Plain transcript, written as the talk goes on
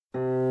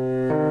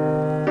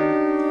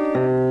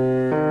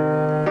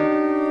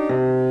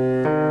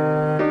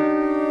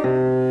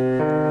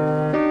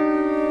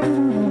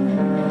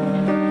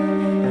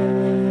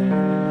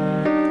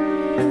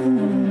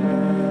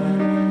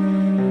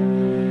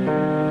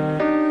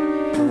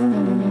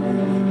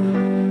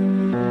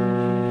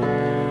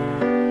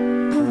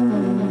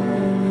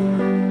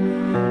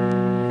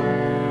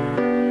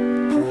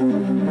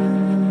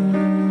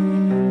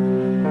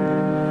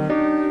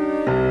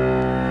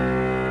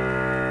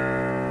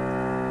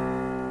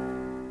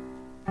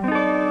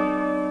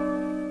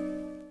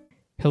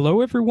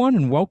Hello, everyone,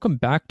 and welcome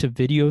back to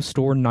Video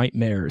Store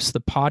Nightmares, the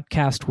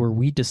podcast where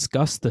we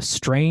discuss the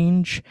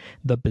strange,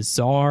 the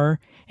bizarre,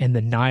 and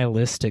the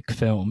nihilistic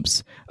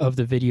films of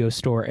the video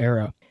store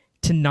era.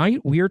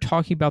 Tonight, we are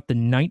talking about the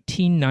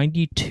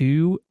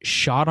 1992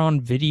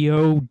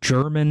 shot-on-video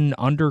German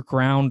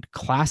underground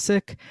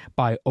classic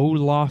by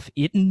Olaf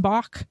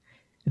Ittenbach,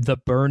 The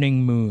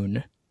Burning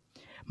Moon.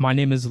 My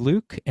name is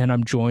Luke, and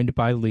I'm joined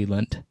by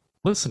Leland.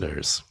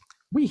 Listeners,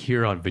 we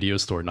here on Video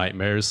Store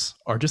Nightmares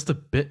are just a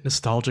bit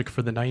nostalgic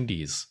for the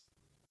 90s.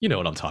 You know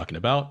what I'm talking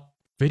about.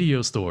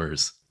 Video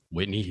stores,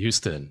 Whitney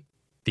Houston,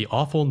 the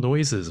awful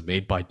noises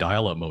made by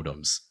dial-up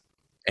modems,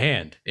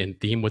 and, in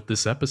theme with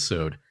this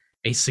episode,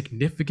 a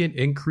significant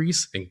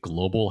increase in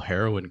global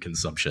heroin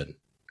consumption.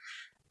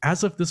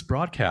 As of this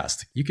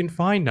broadcast, you can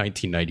find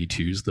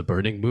 1992's The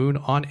Burning Moon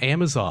on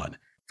Amazon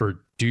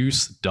for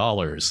deuce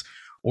dollars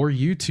or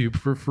YouTube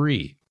for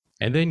free.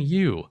 And then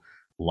you,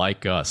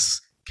 like us,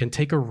 can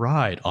take a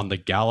ride on the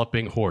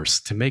galloping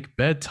horse to make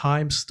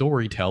bedtime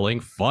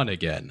storytelling fun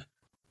again.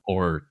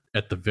 Or,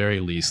 at the very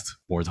least,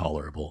 more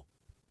tolerable.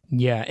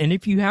 Yeah, and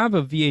if you have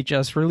a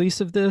VHS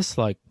release of this,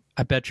 I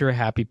bet you're a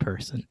happy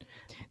person.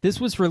 This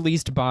was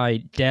released by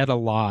Dead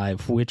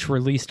Alive, which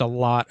released a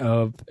lot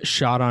of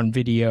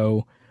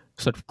shot-on-video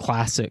sort of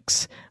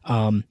classics.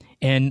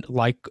 And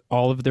like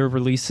all of their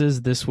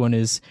releases, this one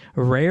is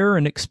rare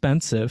and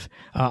expensive.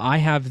 I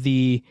have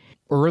the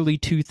early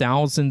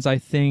 2000s, I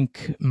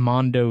think,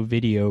 Mondo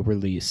video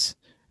release,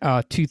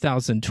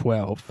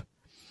 2012.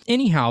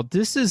 Anyhow,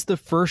 this is the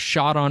first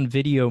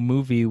shot-on-video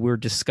movie we're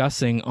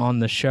discussing on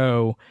the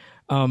show.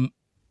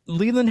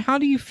 Leland, how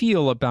do you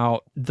feel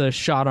about the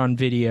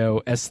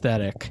shot-on-video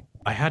aesthetic?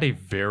 I had a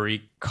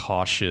very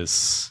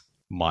cautious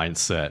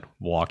mindset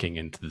walking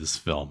into this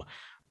film.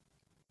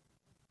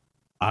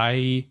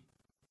 I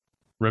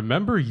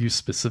remember you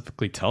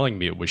specifically telling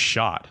me it was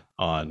shot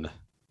on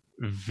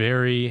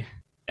very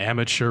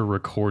amateur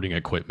recording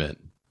equipment,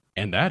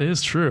 and that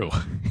is true.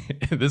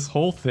 This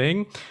whole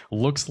thing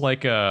looks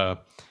like a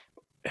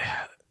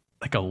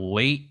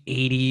late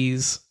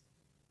 80s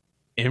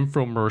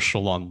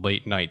infomercial on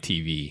late night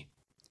TV.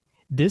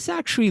 This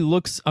actually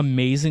looks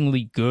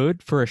amazingly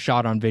good for a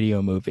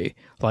shot-on-video movie.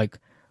 Like,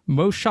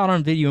 most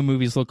shot-on-video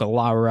movies look a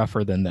lot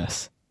rougher than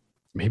this.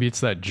 Maybe it's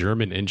that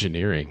German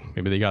engineering.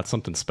 Maybe they got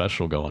something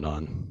special going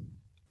on.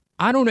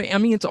 I don't know. I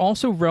mean, it's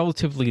also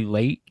relatively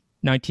late,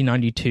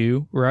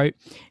 1992, right?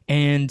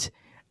 And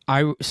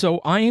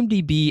so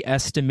IMDb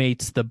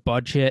estimates the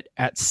budget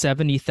at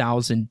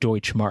 70,000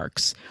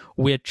 Deutschmarks,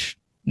 which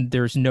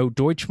there's no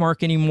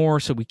Deutschmark anymore,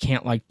 so we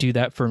can't do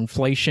that for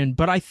inflation,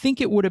 but I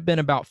think it would have been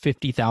about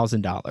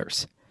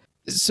 $50,000.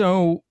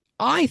 So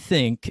I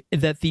think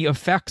that the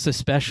effects,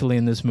 especially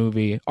in this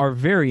movie, are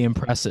very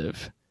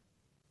impressive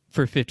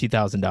for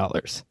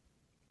 $50,000.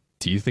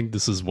 Do you think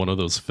this is one of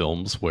those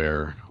films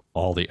where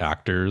all the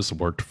actors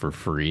worked for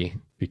free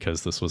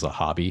because this was a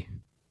hobby?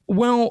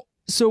 Well,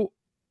 so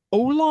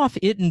Olaf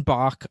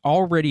Ittenbach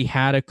already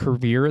had a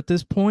career at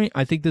this point.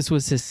 I think this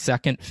was his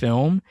second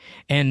film,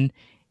 and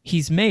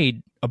he's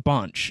made a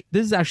bunch.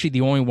 This is actually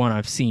the only one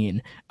I've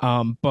seen.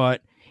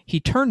 But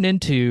he turned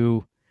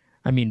into,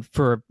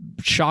 for a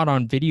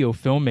shot-on-video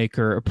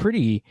filmmaker, a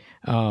pretty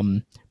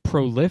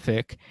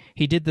prolific.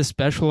 He did the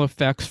special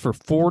effects for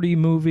 40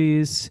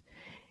 movies.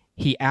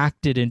 He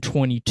acted in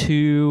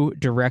 22,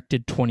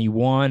 directed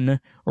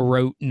 21,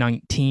 wrote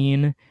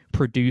 19,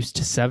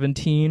 produced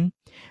 17.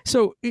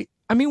 So,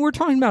 we're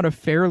talking about a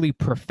fairly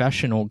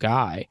professional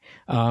guy.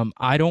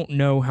 I don't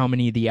know how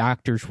many of the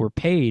actors were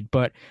paid,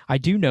 but I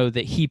do know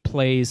that he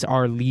plays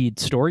our lead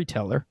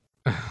storyteller.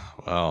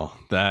 Well,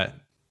 that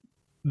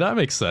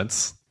makes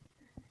sense.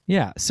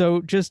 Yeah,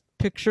 so just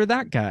picture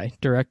that guy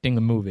directing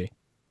a movie.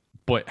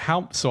 But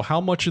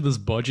how much of this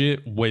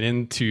budget went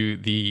into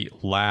the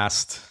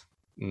last,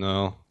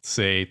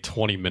 say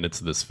 20 minutes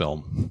of this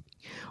film?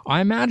 I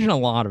imagine a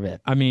lot of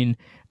it.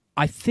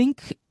 I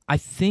think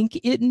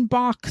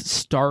Ittenbach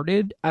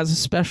started as a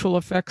special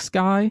effects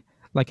guy.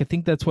 I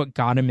think that's what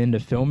got him into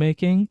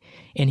filmmaking,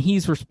 and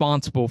he's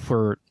responsible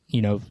for,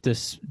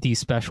 these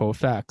special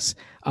effects.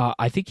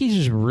 I think he's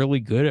just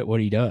really good at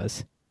what he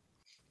does.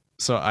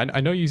 So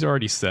I know you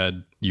already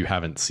said you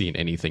haven't seen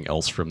anything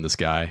else from this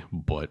guy,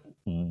 but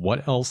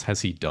what else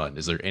has he done?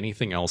 Is there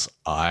anything else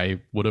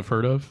I would have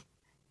heard of?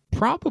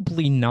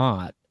 Probably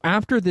not.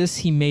 After this,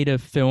 he made a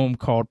film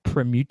called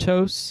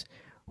Prometheus,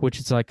 which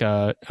is like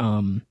a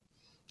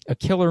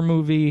killer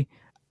movie.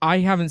 I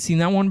haven't seen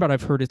that one, but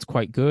I've heard it's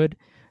quite good.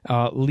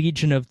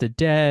 Legion of the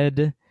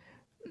Dead.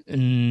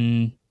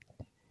 He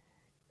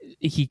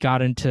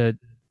got into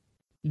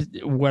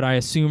what I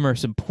assume are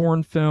some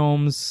porn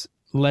films.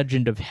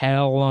 Legend of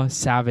Hell,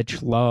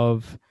 Savage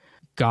Love,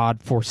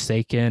 God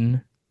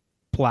Forsaken,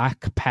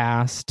 Black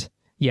Past.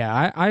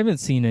 Yeah, I haven't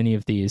seen any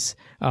of these,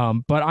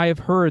 but I have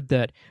heard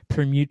that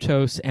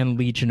Prometheus and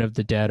Legion of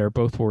the Dead are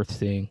both worth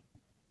seeing.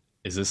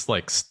 Is this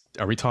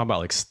are we talking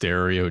about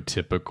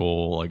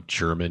stereotypical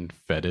German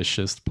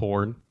fetishist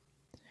porn?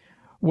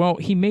 Well,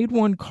 he made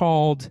one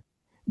called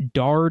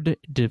Dard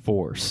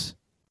Divorce.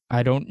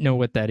 I don't know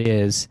what that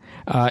is.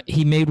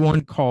 He made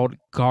one called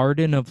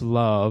Garden of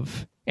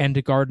Love and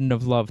a Garden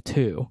of Love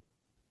 2.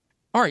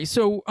 All right,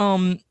 so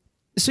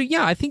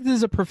yeah, I think this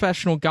is a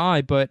professional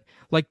guy, but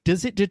like,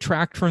 does it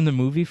detract from the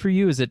movie for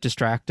you? Is it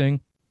distracting?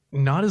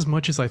 Not as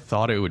much as I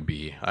thought it would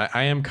be.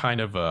 I am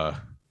kind of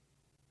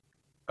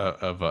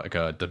like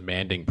a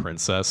demanding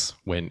princess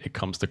when it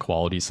comes to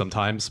quality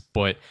sometimes,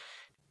 but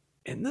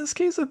in this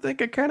case, I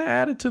think I kind of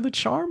added to the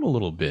charm a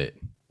little bit.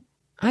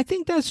 I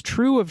think that's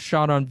true of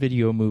shot on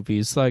video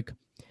movies. Like,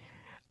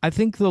 I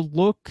think the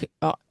look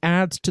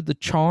adds to the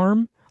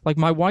charm. Like,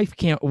 my wife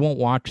won't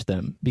watch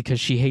them because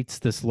she hates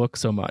this look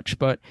so much,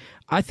 but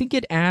I think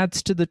it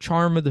adds to the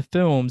charm of the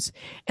films.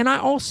 And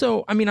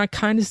I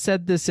kind of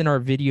said this in our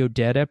Video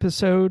Dead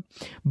episode,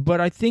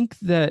 but I think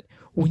that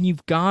when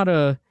you've got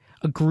a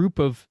group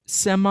of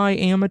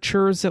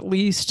semi-amateurs, at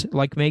least,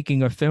 like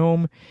making a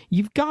film,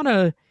 you've got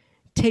to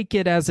take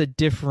it as a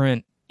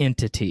different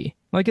entity.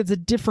 Like, it's a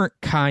different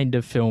kind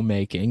of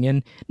filmmaking,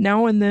 and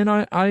now and then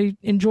I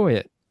enjoy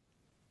it.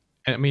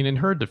 I mean, in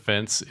her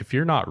defense, if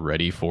you're not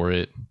ready for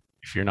it,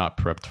 if you're not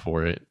prepped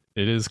for it,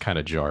 it is kind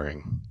of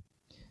jarring.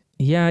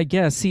 Yeah, I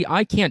guess. See,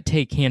 I can't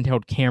take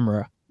handheld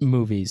camera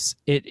movies.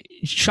 It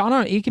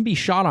can be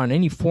shot on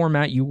any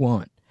format you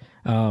want,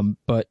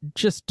 but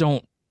just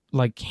don't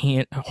like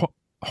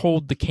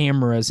hold the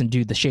cameras and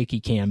do the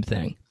shaky cam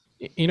thing.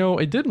 You know,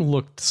 it didn't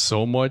look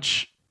so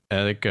much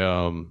like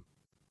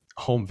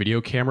home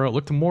video camera. It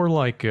looked more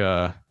like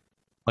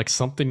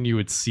something you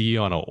would see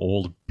on an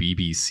old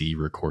BBC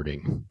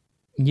recording.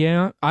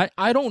 Yeah,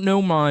 I don't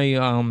know my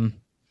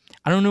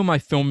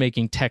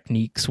filmmaking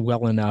techniques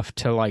well enough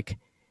to like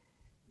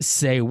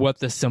say what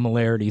the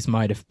similarities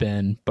might have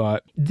been,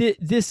 but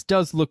this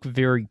does look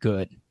very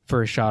good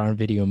for a shot on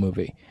video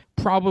movie.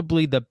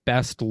 Probably the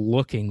best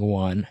looking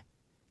one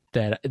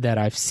that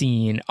I've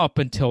seen up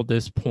until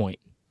this point,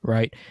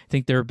 right? I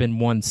think there have been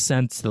one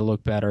since that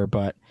looked better,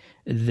 but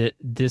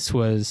this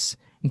was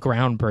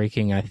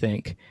groundbreaking, I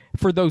think,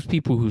 for those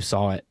people who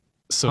saw it.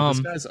 So this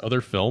guy's other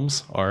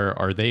films,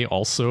 are they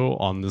also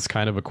on this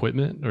kind of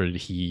equipment, or did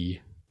he,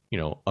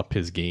 up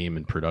his game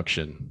in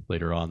production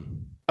later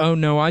on? Oh,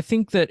 no, I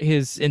think that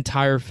his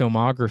entire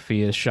filmography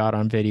is shot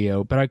on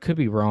video, but I could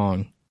be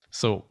wrong.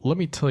 So let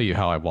me tell you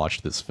how I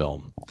watched this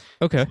film.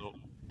 Okay.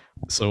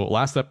 So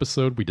last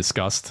episode we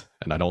discussed,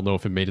 and I don't know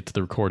if it made it to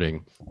the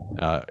recording,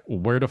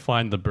 where to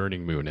find the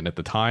burning moon. And at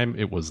the time,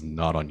 it was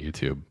not on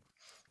YouTube.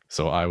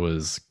 So I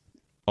was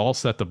all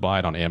set to buy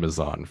it on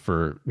Amazon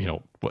for,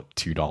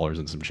 $2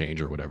 and some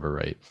change or whatever,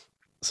 right?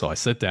 So I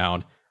sit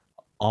down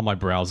on my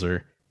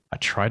browser, I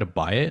try to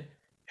buy it,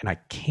 and I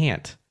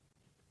can't,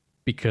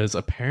 because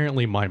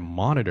apparently my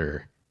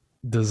monitor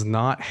does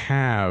not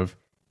have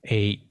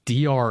a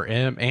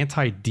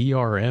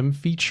anti-DRM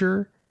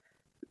feature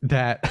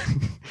that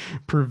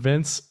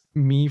prevents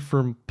me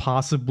from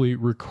possibly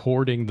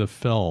recording the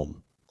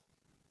film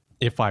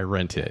if I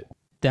rent it.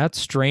 That's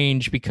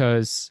strange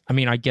because,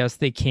 I guess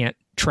they can't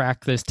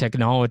track this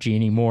technology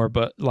anymore,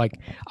 but like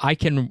I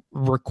can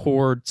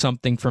record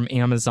something from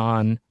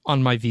Amazon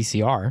on my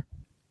VCR.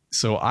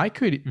 So I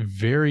could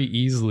very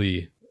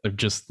easily have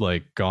just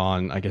like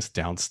gone, I guess,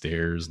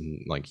 downstairs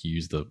and like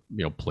use the,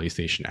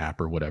 PlayStation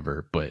app or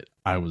whatever, but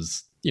I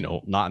was,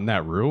 not in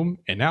that room,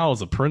 and now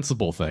it's a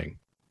principal thing.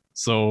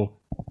 So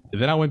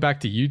then I went back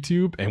to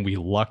YouTube and we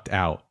lucked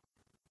out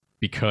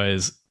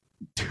because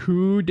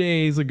 2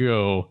 days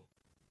ago,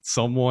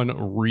 someone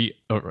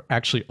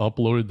actually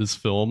uploaded this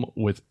film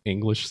with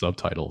English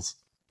subtitles.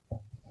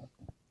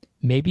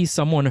 Maybe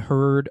someone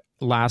heard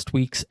last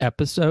week's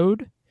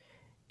episode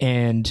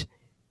and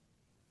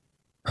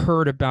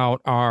heard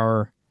about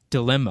our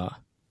dilemma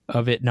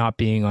of it not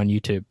being on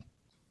YouTube.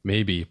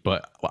 Maybe,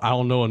 but I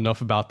don't know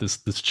enough about this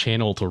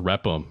channel to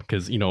rep them,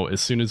 because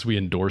as soon as we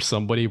endorse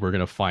somebody, we're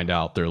gonna find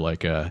out they're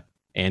like a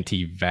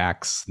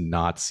anti-vax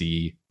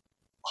Nazi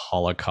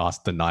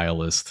Holocaust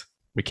denialist.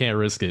 We can't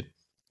risk it.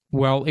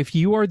 Well, if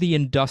you are the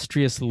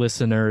industrious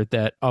listener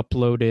that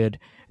uploaded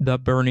The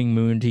Burning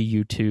Moon to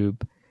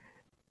YouTube,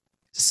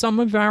 some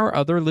of our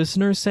other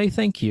listeners say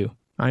thank you,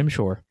 I'm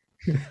sure.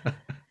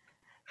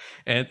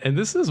 And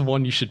this is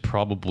one you should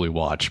probably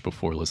watch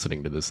before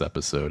listening to this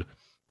episode.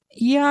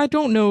 Yeah, I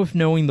don't know if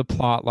knowing the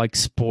plot like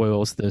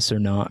spoils this or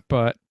not,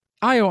 but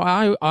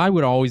I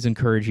would always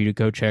encourage you to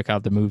go check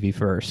out the movie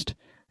first,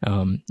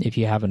 if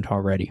you haven't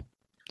already.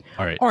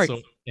 All right.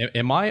 So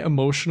am I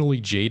emotionally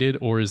jaded,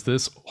 or is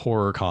this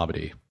horror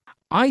comedy?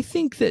 I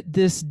think that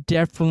this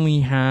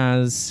definitely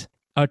has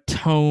a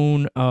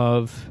tone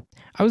of,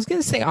 I was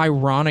going to say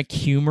ironic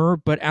humor,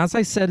 but as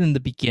I said in the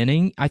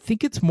beginning, I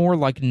think it's more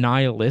like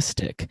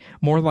nihilistic,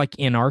 more like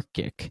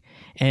anarchic.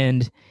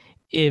 And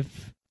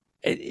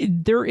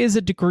there is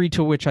a degree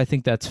to which I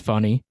think that's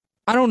funny.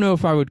 I don't know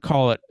if I would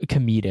call it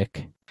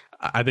comedic.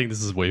 I think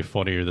this is way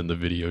funnier than the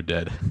Video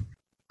Dead.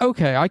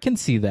 Okay, I can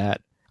see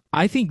that.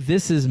 I think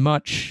this is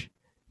much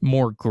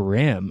more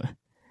grim.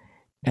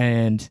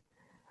 And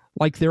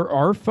like there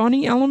are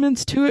funny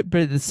elements to it,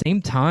 but at the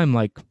same time,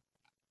 like,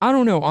 I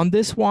don't know, on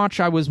this watch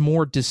I was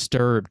more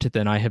disturbed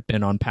than I have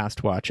been on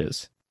past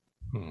watches.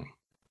 Hmm.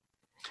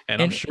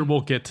 And I'm And sure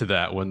we'll get to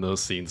that when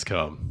those scenes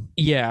come.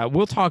 yeah,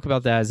 we'll talk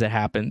about that as it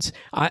happens.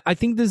 I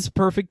think this is a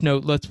perfect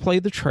note. Let's play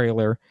the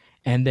trailer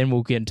and then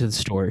we'll get into the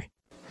story.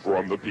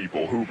 From the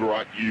people who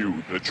brought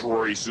you the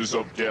Traces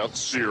of Death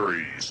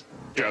series,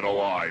 Dead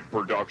Alive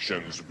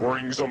Productions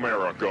brings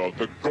America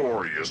the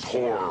goriest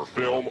horror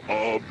film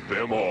of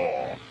them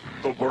all.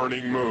 The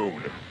Burning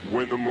Moon.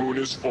 When the moon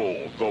is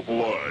full, the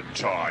blood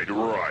tide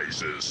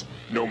rises.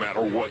 No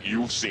matter what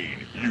you've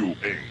seen, you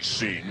ain't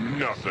seen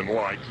nothing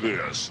like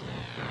this.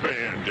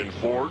 Banned in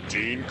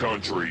 14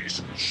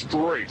 countries,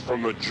 straight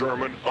from the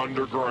German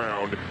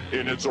underground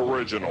in its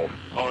original,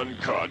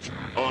 uncut,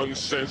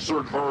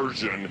 uncensored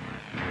version.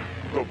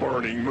 The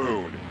Burning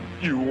Moon.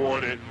 You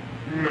want it?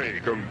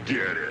 Make 'em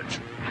get it.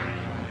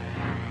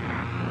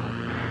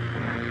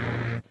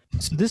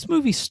 So this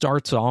movie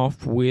starts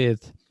off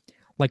with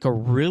like a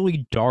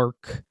really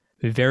dark,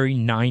 very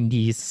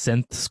 90s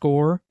synth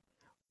score.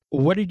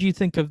 What did you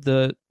think of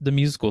the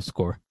musical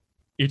score?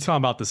 You're talking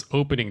about this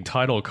opening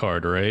title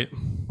card, right?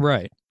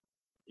 Right.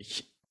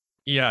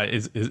 Yeah,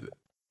 is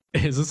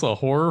this a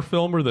horror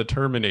film or The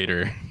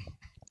Terminator?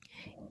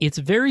 It's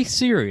very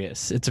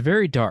serious. It's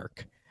very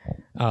dark.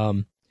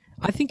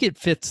 I think it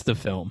fits the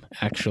film,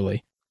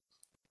 actually.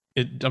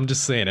 I'm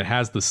just saying, it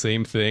has the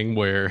same thing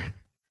where,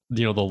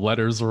 the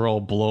letters are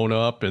all blown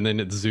up and then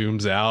it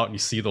zooms out and you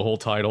see the whole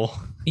title.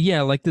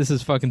 Yeah, like this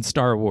is fucking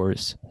Star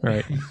Wars,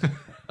 right?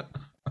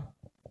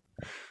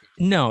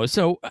 No,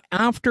 so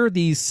after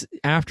these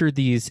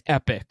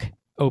epic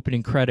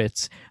opening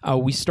credits,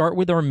 we start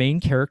with our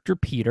main character,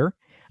 Peter.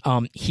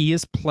 He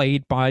is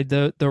played by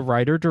the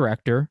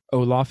writer-director,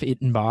 Olaf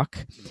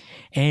Ittenbach,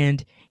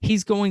 and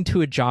he's going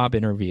to a job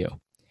interview.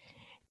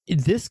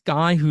 This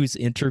guy who's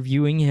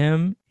interviewing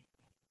him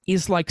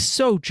is like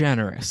so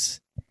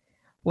generous.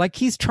 Like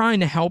he's trying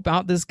to help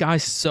out this guy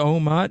so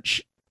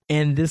much,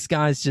 and this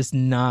guy's just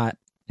not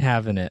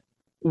having it.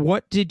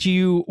 What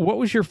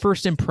was your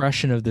first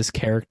impression of this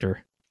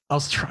character? I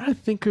was trying to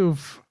think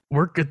of,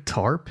 were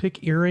guitar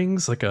pick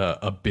earrings like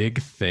a big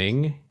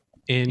thing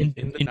in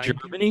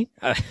Germany?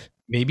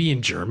 Maybe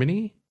in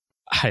Germany?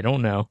 I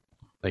don't know.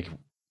 Like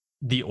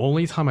the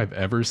only time I've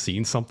ever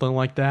seen something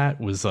like that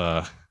was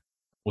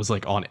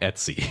like on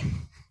Etsy.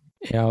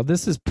 Yeah,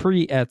 this is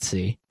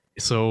pre-Etsy.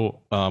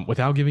 So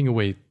without giving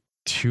away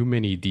too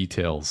many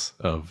details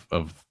of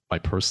my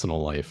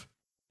personal life,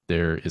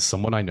 there is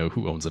someone I know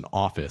who owns an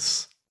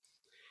office,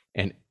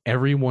 and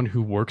everyone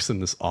who works in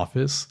this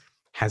office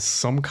has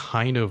some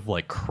kind of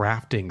like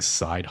crafting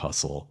side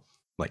hustle,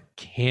 like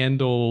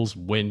candles,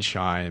 wind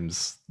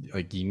chimes,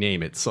 like you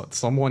name it. So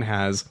someone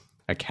has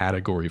a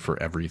category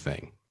for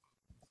everything.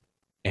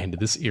 And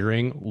this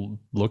earring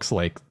looks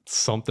like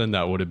something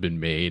that would have been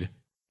made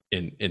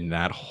in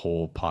that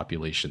whole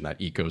population, that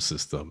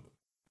ecosystem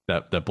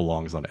that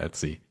belongs on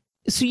Etsy.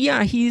 So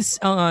yeah, he's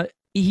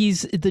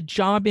the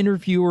job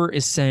interviewer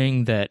is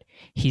saying that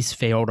he's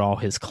failed all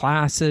his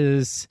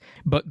classes,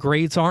 but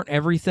grades aren't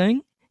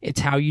everything. It's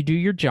how you do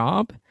your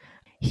job.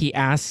 He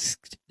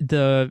asked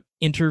the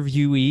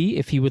interviewee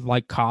if he would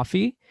like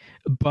coffee,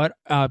 but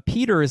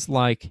Peter is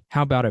like,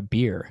 how about a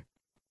beer?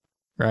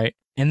 Right?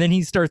 And then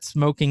he starts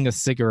smoking a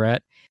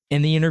cigarette,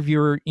 and the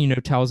interviewer,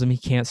 tells him he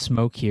can't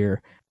smoke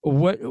here.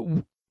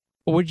 How'd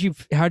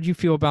you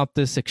feel about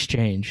this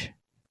exchange?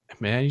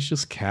 Man, he's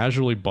just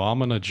casually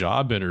bombing a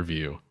job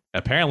interview.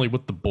 Apparently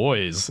with the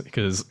boys,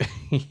 because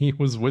he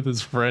was with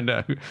his friend.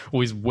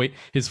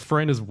 His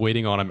friend is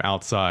waiting on him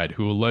outside,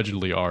 who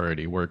allegedly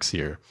already works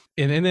here.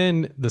 And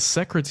then the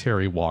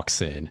secretary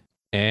walks in,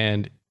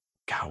 and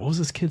God, what was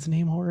this kid's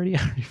name already?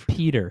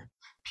 Peter.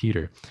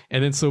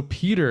 And then so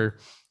Peter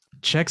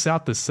checks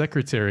out the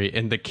secretary,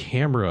 and the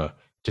camera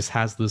just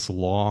has this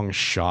long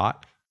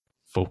shot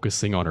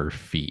focusing on her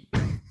feet.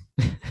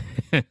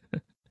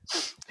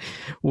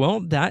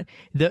 Well,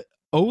 the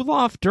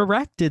Olaf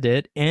directed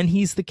it, and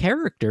he's the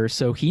character,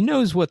 so he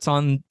knows what's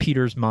on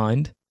Peter's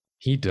mind.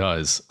 He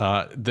does.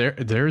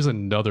 There's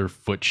another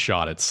foot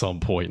shot at some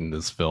point in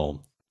this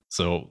film,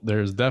 so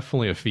there's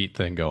definitely a feet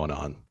thing going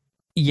on.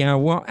 Yeah,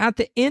 well, at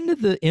the end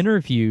of the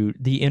interview,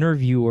 the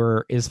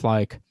interviewer is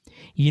like,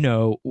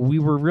 we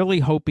were really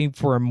hoping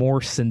for a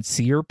more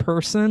sincere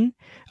person.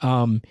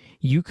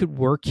 You could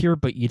work here,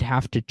 but you'd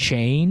have to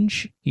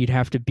change. You'd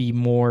have to be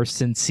more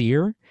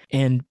sincere.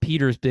 And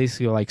Peter's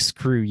basically like,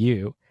 screw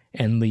you,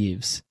 and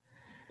leaves.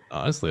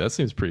 Honestly, that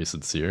seems pretty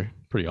sincere,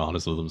 pretty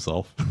honest with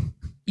himself.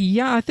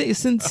 Yeah, I think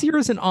sincere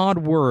is an odd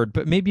word,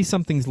 but maybe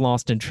something's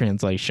lost in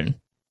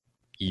translation.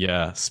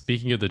 Yeah,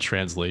 speaking of the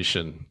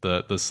translation,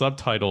 the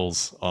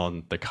subtitles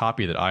on the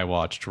copy that I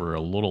watched were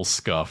a little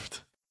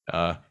scuffed.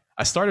 I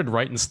started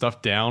writing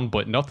stuff down,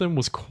 but nothing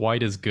was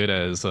quite as good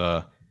as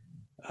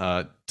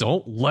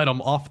don't let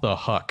them off the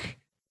huck.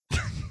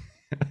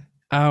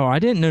 Oh, I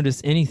didn't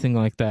notice anything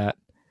like that.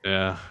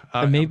 Yeah,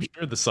 maybe I'm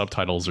sure the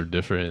subtitles are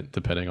different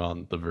depending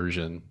on the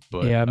version.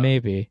 But yeah,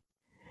 maybe.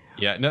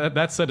 Yeah, no,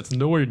 that said, it's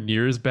nowhere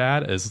near as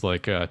bad as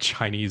like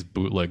Chinese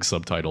bootleg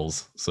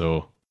subtitles.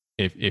 So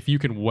if you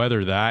can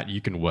weather that,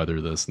 you can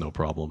weather this, no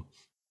problem.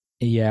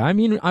 Yeah, I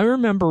mean, I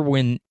remember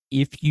when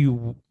if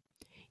you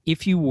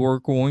were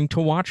going to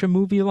watch a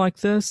movie like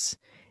this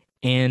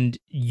and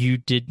you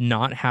did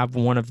not have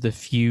one of the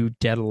few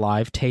Dead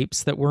Alive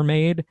tapes that were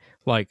made,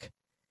 like,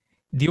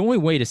 the only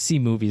way to see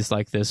movies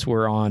like this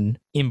were on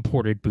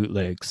imported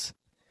bootlegs.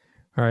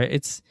 All right,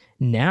 it's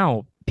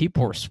now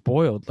people are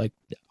spoiled. Like,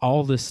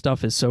 all this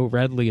stuff is so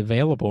readily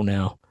available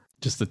now.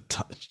 Just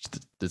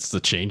it's the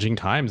changing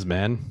times,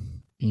 man.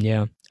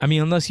 Yeah, I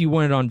mean, unless you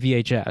want it on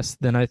VHS,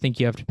 then I think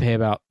you have to pay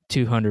about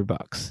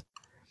 $200.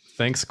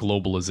 Thanks,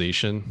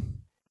 globalization.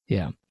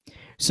 Yeah.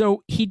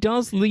 So he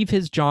does leave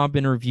his job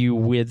interview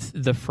with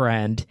the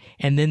friend,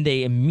 and then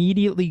they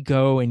immediately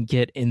go and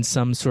get in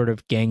some sort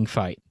of gang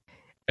fight.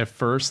 At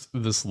first,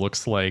 this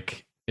looks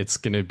like it's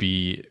going to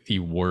be the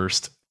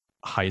worst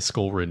high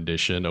school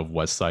rendition of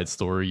West Side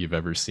Story you've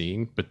ever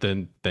seen. But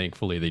then,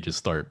 thankfully, they just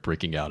start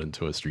breaking out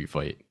into a street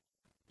fight.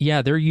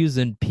 Yeah, they're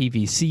using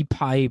PVC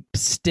pipe,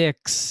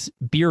 sticks,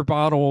 beer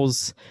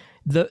bottles.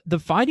 The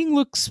fighting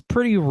looks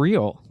pretty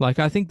real. Like,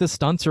 I think the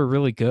stunts are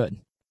really good.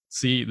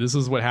 See, this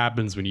is what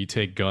happens when you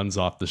take guns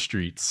off the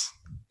streets.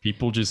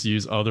 People just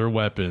use other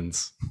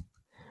weapons.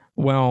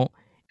 Well,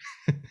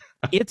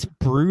 it's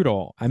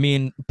brutal. I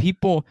mean,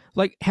 people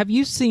like, have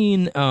you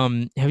seen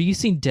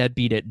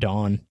Deadbeat at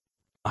Dawn?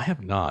 I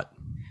have not.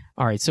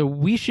 All right, so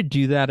we should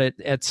do that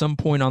at some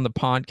point on the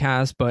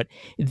podcast, but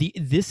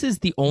this is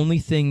the only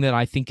thing that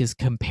I think is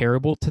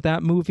comparable to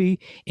that movie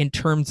in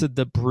terms of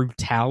the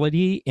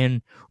brutality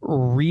and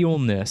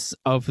realness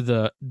of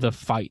the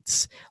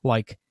fights.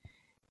 Like,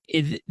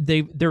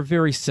 they're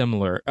very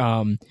similar.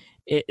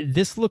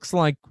 This looks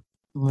like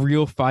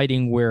real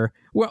fighting where,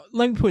 well,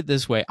 let me put it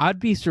this way. I'd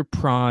be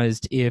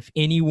surprised if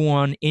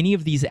any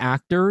of these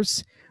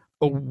actors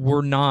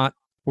were not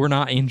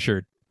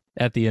injured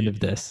at the end of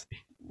this.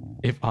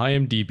 If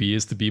IMDb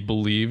is to be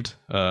believed,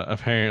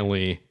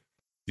 apparently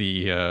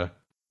the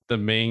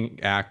main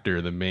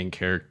actor, the main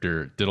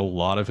character, did a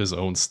lot of his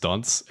own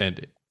stunts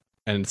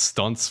and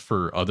stunts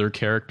for other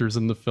characters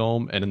in the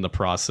film, and in the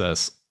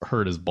process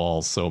hurt his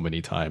balls so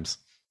many times.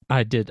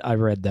 I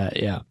read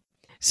that, yeah.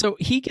 So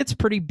he gets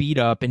pretty beat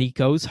up and he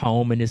goes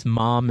home, and his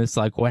mom is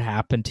like, "What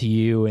happened to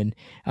you?" And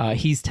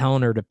he's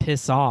telling her to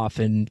piss off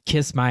and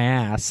kiss my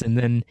ass, and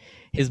then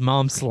his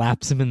mom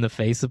slaps him in the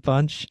face a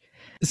bunch.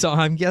 So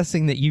I'm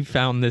guessing that you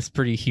found this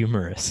pretty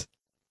humorous.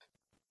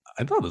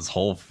 I thought this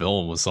whole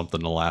film was something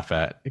to laugh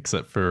at,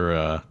 except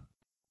for,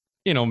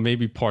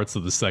 maybe parts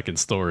of the second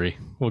story.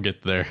 We'll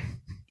get there.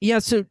 Yeah,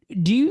 so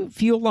do you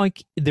feel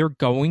like they're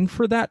going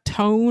for that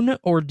tone,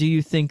 or do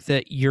you think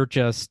that you're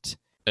just...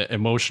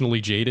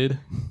 emotionally jaded?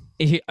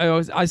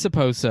 I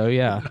suppose so,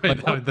 yeah.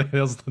 That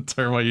was the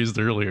term I used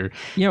earlier.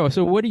 Yeah,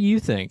 so what do you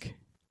think?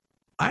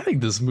 I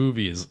think this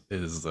movie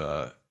is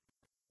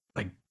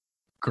like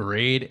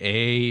grade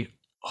A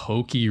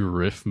hokey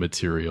riff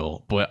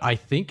material, but I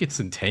think it's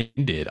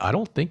intended. I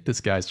don't think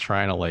this guy's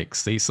trying to like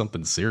say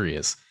something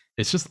serious.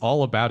 It's just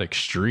all about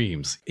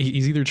extremes.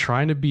 He's either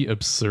trying to be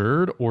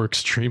absurd or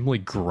extremely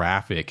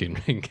graphic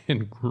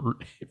and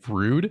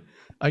rude,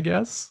 I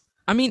guess.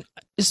 I mean,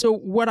 so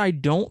what I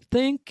don't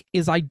think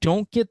is, I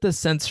don't get the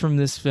sense from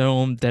this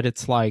film that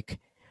it's like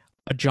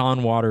a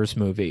John Waters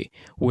movie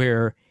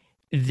where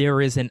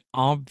there is an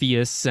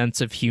obvious sense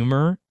of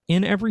humor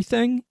in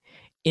everything.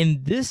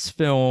 In this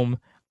film,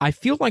 I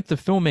feel like the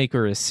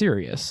filmmaker is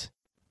serious.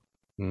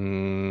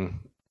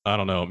 I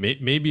don't know.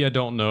 Maybe I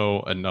don't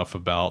know enough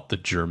about the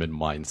German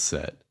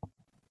mindset,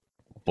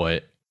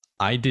 but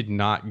I did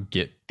not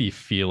get the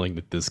feeling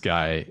that this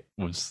guy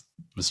was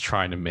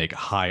trying to make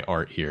high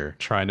art here,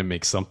 trying to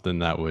make something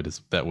that would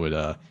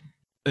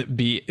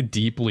be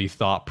deeply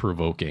thought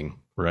provoking,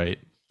 right?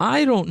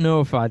 I don't know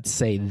if I'd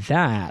say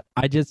that.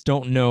 I just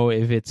don't know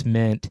if it's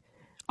meant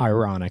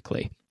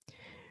ironically.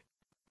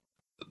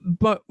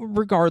 But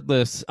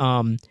regardless,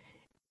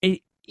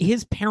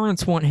 his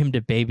parents want him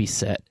to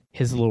babysit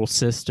his little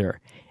sister.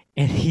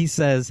 And he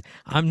says,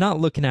 "I'm not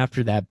looking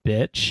after that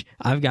bitch.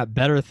 I've got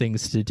better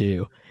things to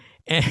do."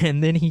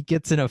 And then he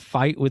gets in a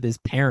fight with his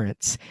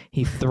parents.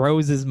 He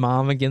throws his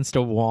mom against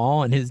a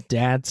wall, and his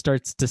dad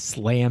starts to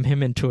slam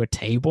him into a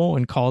table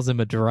and calls him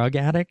a drug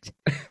addict.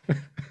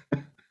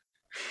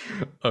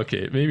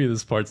 Okay, maybe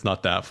this part's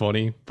not that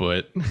funny,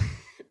 but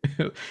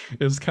it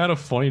was kind of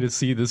funny to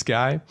see this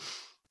guy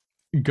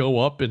go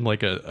up in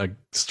like a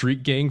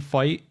street gang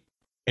fight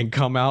and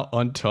come out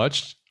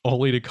untouched,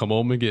 only to come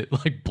home and get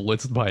like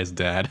blitzed by his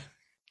dad.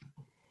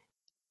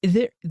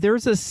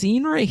 There's a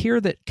scene right here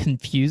that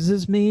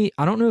confuses me.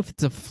 I don't know if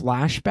it's a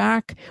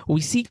flashback.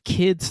 We see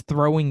kids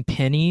throwing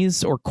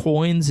pennies or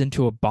coins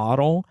into a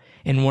bottle,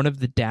 and one of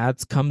the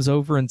dads comes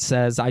over and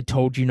says, "I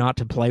told you not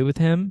to play with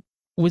him."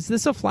 Was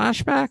this a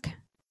flashback?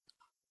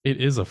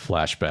 It is a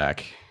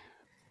flashback.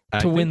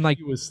 To when, like,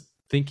 he was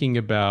thinking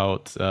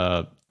about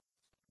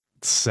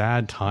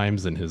sad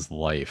times in his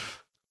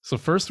life. So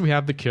first we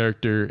have the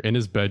character in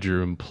his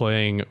bedroom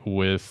playing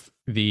with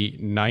the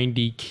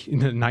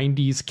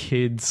 90s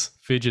kids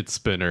fidget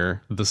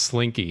spinner, the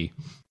Slinky.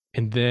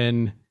 And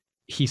then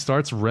he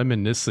starts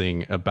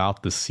reminiscing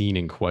about the scene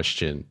in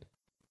question.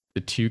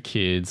 the two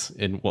kids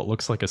in what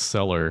looks like a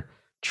cellar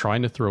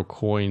trying to throw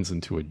coins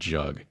into a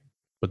jug.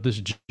 But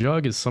this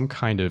jug is some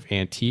kind of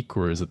antique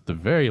or is at the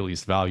very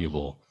least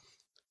valuable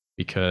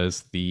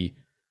because the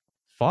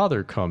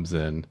father comes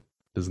in,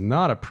 does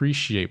not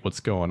appreciate what's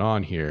going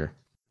on here,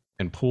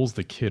 and pulls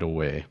the kid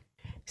away.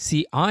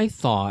 See, I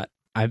thought,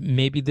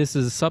 maybe this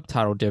is a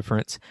subtitle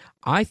difference,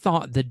 I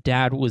thought the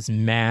dad was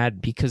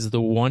mad because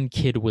the one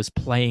kid was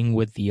playing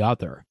with the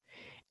other.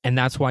 And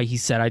that's why he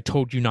said, I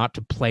told you not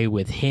to play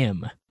with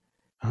him.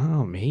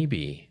 Oh,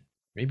 maybe.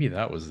 Maybe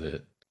that was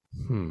it.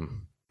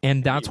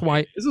 And that's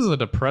why... This is a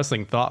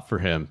depressing thought for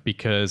him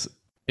because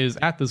is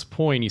at this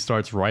point he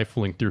starts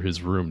rifling through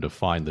his room to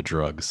find the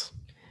drugs.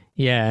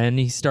 Yeah, and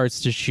he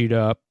starts to shoot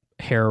up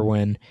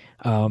heroin.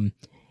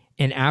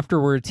 And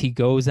afterwards, he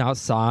goes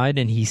outside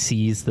and he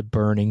sees the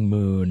burning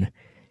moon.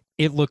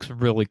 It looks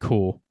really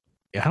cool.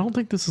 I don't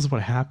think this is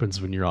what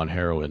happens when you're on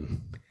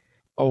heroin.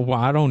 Oh, well,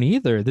 I don't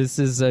either. This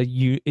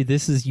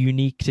is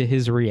unique to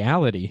his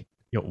reality.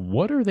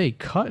 What are they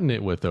cutting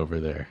it with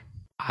over there?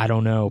 I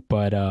don't know,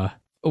 but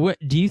what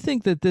do you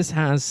think that this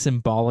has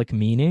symbolic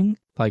meaning?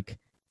 Like,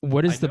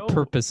 what is the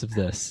purpose of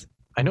this?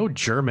 I know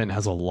German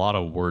has a lot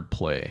of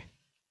wordplay.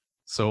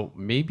 So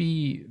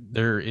maybe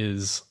there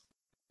is...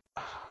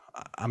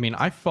 I mean,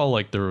 I felt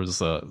like there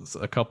was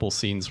a couple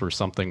scenes where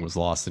something was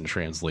lost in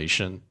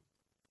translation.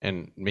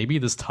 And maybe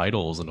this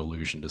title is an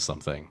allusion to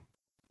something.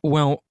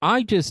 Well,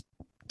 I just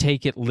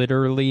take it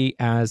literally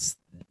as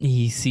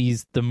he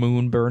sees the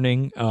moon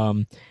burning.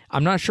 I'm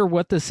not sure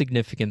what the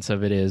significance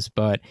of it is,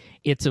 but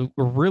it's a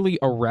really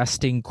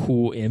arresting,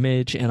 cool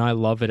image, and I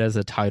love it as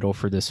a title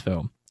for this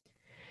film.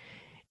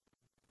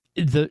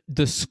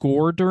 The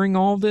score during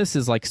all this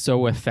is like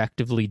so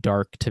effectively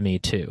dark to me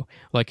too.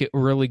 Like it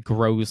really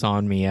grows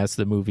on me as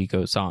the movie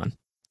goes on.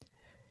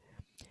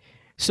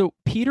 So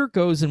Peter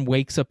goes and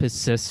wakes up his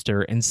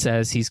sister and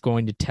says he's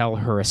going to tell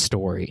her a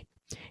story,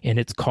 and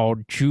it's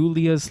called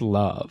Julia's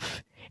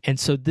Love. And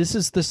so this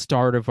is the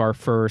start of our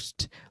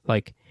first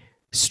like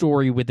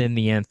story within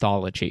the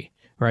anthology,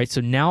 right? So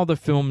now the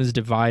film is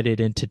divided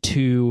into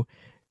two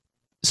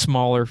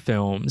smaller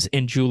films,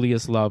 and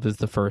Julia's Love is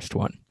the first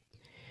one.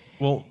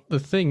 Well, the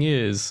thing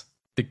is,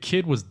 the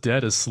kid was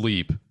dead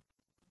asleep,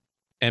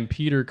 and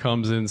Peter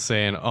comes in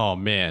saying, "Oh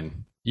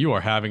man, you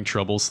are having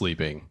trouble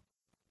sleeping.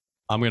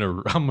 I'm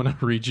gonna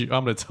read you.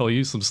 I'm gonna tell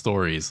you some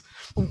stories."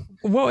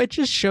 Well, it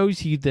just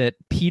shows you that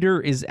Peter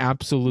is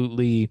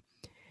absolutely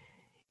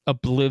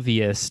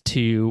oblivious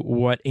to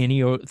what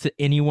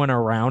anyone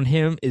around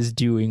him is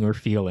doing or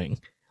feeling.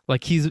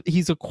 Like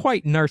he's a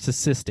quite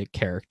narcissistic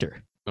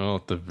character. Well,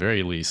 at the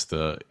very least,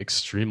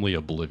 extremely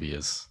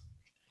oblivious.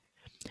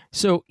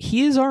 So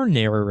he is our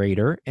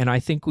narrator, and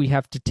I think we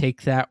have to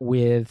keep that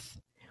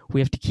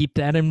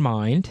in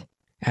mind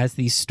as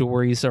these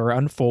stories are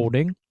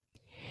unfolding.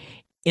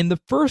 In the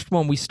first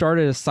one, we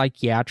started a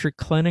psychiatric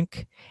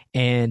clinic,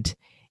 and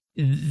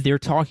they're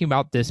talking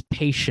about this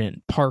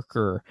patient,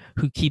 Parker,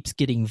 who keeps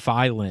getting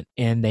violent,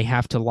 and they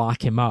have to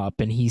lock him up,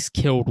 and he's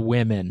killed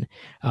women.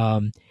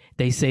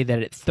 They say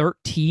that at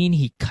 13,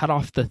 he cut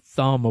off the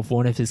thumb of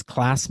one of his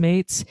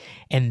classmates,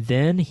 and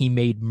then he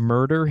made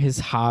murder his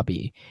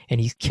hobby,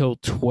 and he's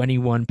killed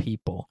 21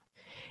 people.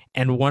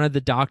 And one of the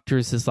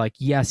doctors is like,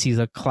 yes, he's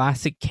a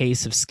classic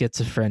case of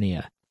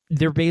schizophrenia.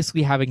 They're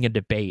basically having a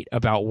debate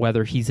about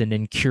whether he's an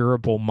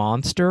incurable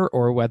monster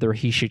or whether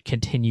he should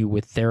continue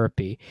with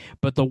therapy.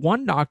 But the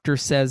one doctor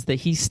says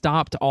that he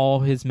stopped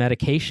all his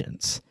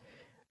medications,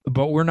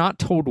 but we're not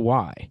told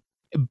why.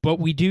 But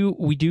we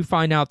do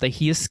find out that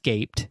he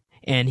escaped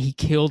and he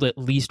killed at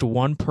least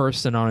one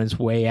person on his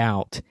way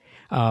out.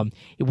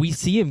 We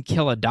see him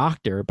kill a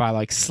doctor by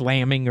like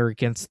slamming her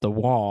against the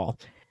wall.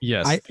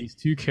 Yes, these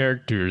two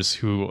characters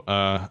who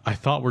I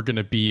thought were going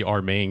to be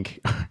our main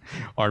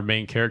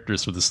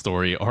characters for the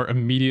story are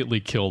immediately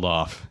killed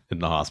off in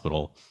the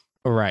hospital.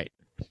 Right.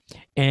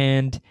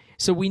 And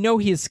so we know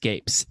he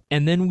escapes.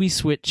 And then we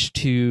switch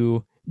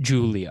to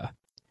Julia.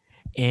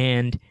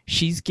 And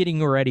she's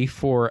getting ready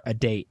for a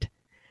date.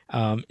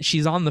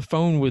 She's on the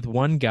phone with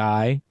one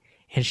guy,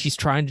 and she's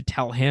trying to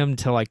tell him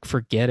to like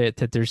forget it,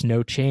 that there's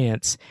no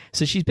chance.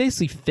 So she's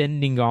basically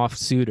fending off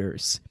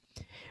suitors.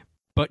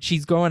 But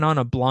she's going on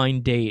a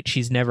blind date.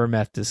 She's never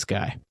met this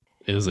guy.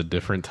 It is a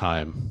different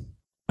time.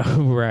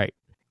 Oh, right.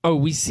 Oh,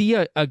 we see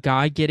a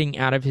guy getting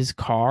out of his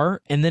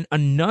car, and then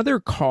another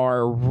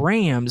car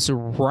rams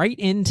right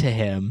into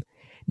him,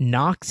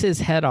 knocks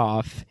his head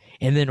off,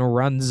 and then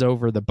runs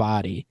over the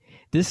body.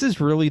 This is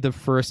really the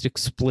first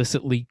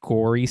explicitly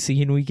gory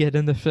scene we get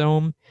in the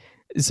film.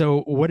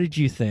 So what did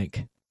you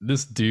think?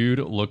 This dude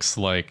looks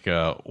like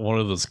one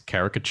of those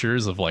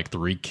caricatures of like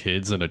three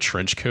kids in a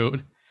trench coat.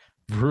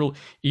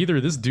 Either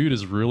this dude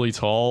is really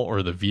tall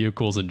or the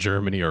vehicles in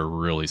Germany are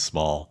really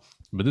small.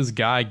 But this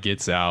guy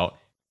gets out,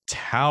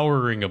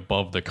 towering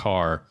above the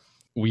car.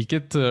 We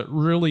get to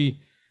really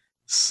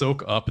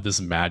soak up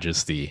this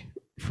majesty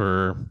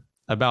for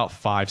about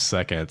 5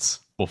 seconds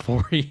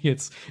before he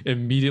gets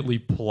immediately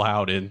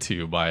plowed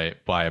into by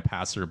a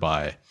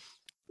passerby.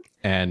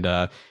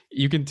 And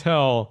you can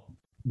tell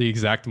the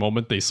exact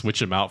moment they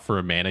switch him out for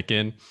a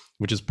mannequin,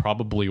 which is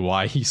probably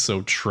why he's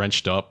so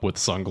trenched up with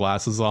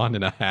sunglasses on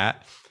and a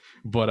hat.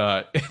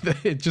 But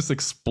it just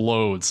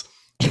explodes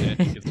and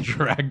he gets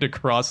dragged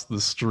across the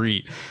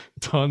street.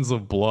 Tons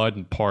of blood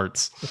and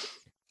parts.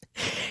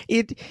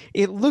 It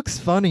looks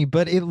funny,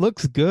 but it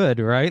looks good,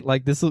 right?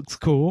 Like, this looks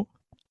cool.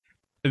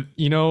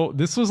 You know,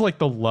 this was like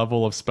the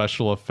level of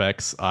special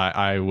effects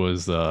I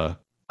was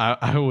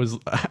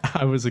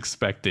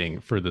expecting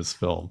for this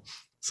film.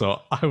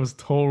 So I was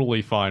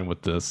totally fine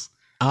with this.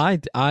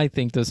 I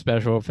think the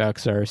special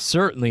effects are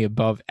certainly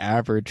above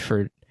average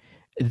for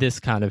this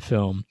kind of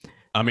film.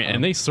 I mean,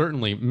 and they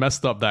certainly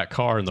messed up that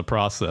car in the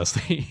process.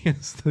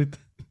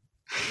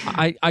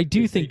 I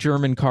do think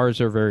German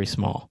cars are very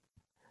small.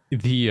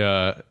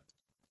 The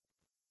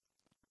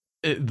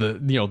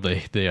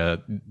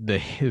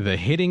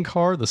hitting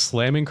car, the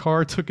slamming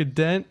car took a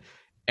dent,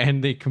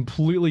 and they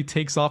completely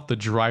takes off the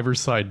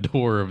driver's side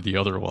door of the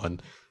other one.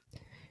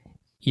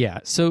 Yeah,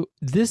 so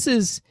this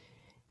is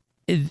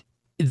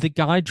the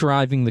guy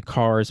driving the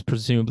car is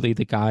presumably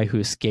the guy who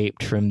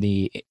escaped from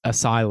the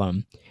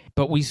asylum.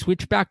 But we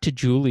switch back to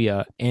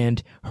Julia,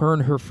 and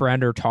her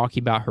friend are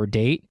talking about her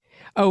date.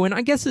 Oh, and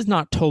I guess it's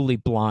not totally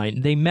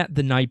blind. They met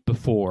the night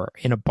before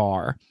in a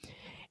bar.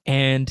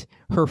 And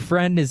her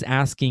friend is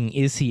asking,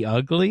 is he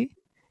ugly?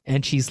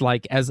 And she's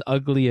like, as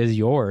ugly as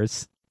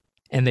yours.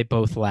 And they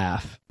both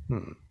laugh.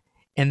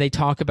 And they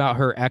talk about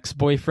her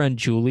ex-boyfriend,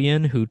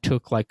 Julian, who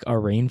took like a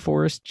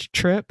rainforest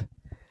trip.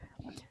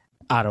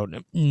 I don't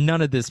know.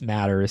 None of this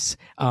matters.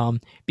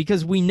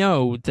 Because we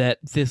know that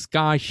this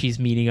guy she's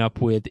meeting up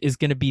with is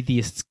going to be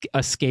the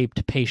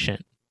escaped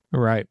patient.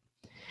 Right?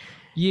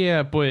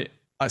 Yeah, but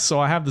so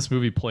I have this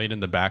movie played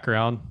in the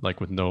background, like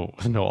with no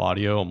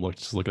audio. I'm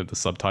just looking at the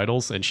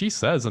subtitles, and she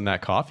says in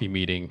that coffee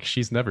meeting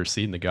she's never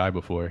seen the guy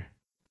before.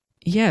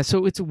 Yeah,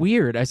 so it's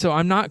weird. So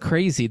I'm not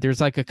crazy.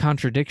 There's like a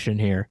contradiction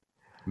here.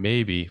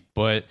 Maybe,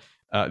 but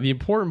the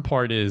important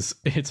part is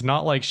it's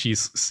not like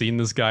she's seen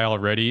this guy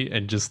already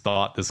and just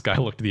thought this guy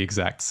looked the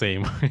exact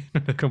same.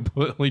 A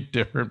completely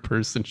different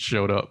person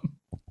showed up.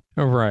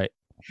 All right.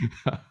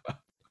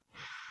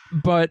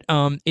 But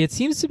it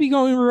seems to be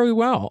going really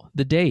well.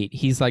 The date,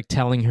 he's like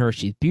telling her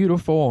she's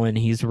beautiful and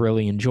he's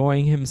really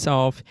enjoying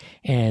himself.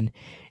 And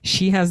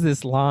she has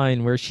this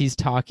line where she's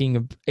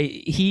talking.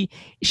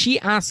 She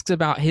asks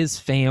about his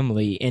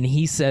family, and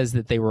he says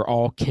that they were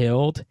all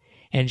killed.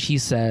 And she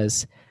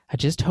says, I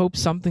just hope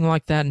something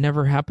like that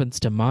never happens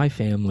to my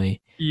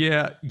family.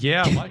 Yeah,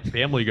 my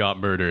family got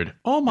murdered.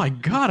 Oh my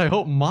God, I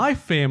hope my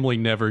family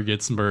never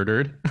gets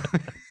murdered.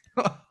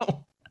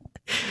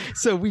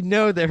 So we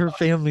know that her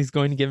family's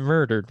going to get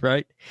murdered,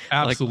 right?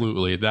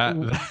 Absolutely.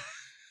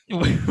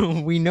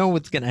 We know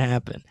what's going to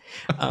happen.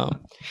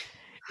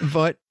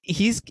 But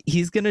he's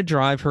going to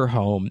drive her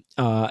home.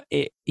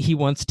 He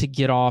wants to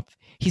get off.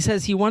 He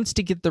says he wants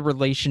to get the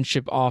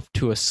relationship off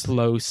to a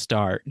slow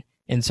start.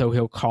 And so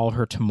he'll call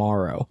her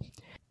tomorrow.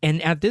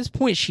 And at this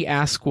point, she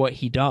asks what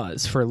he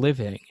does for a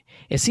living.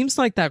 It seems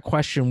like that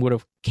question would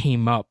have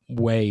came up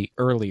way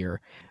earlier.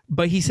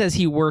 But he says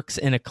he works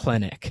in a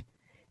clinic.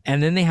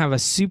 And then they have a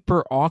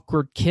super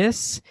awkward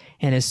kiss.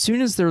 And as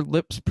soon as their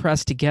lips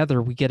press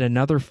together, we get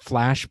another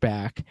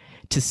flashback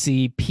to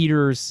see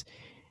Peter's,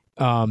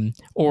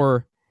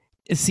 or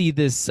see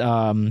this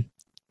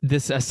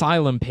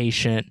asylum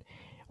patient.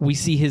 We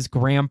see his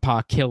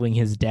grandpa killing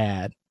his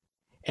dad.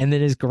 And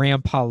then his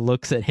grandpa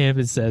looks at him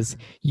and says,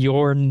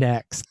 "You're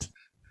next."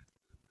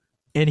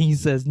 And he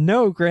says,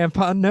 "No,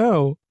 Grandpa,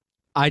 no."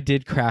 I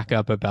did crack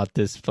up about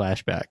this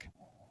flashback.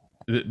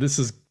 This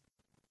is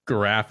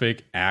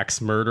graphic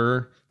axe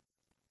murder,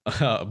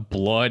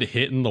 blood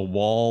hitting the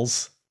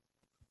walls,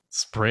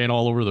 spraying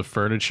all over the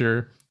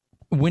furniture.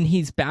 When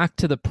he's back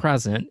to the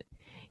present,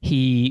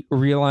 he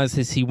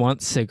realizes he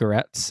wants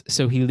cigarettes,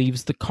 so he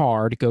leaves the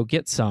car to go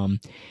get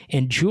some.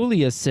 And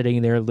Julia's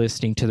sitting there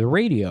listening to the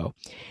radio.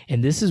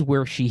 And this is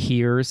where she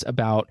hears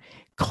about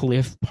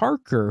Cliff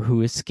Parker,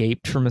 who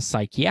escaped from a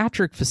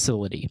psychiatric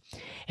facility.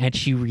 And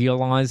she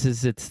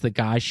realizes it's the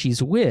guy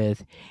she's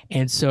with.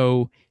 And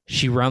so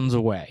she runs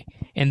away.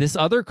 And this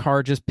other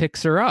car just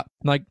picks her up.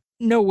 Like,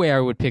 no way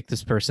I would pick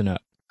this person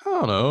up. I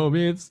don't know. I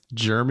mean, it's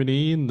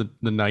Germany in the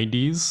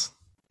 90s.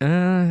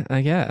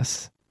 I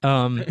guess.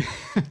 I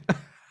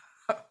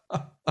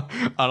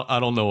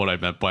don't know what I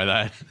meant by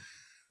that.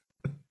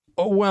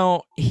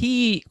 Well,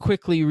 he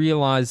quickly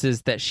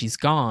realizes that she's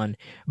gone,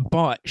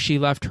 but she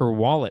left her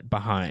wallet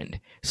behind.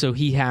 So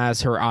he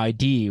has her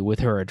ID with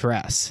her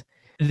address.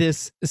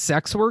 This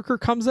sex worker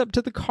comes up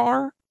to the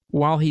car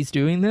while he's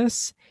doing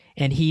this,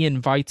 and he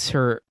invites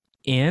her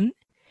in,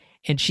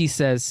 and she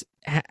says,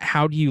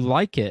 "How do you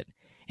like it?"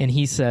 And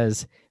he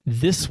says,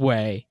 "This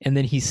way," and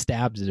then he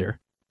stabs her.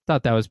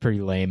 Thought that was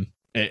pretty lame.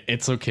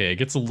 It's okay. It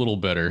gets a little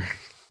better.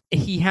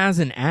 He has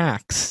an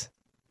axe.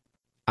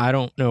 I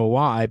don't know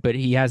why, but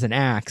he has an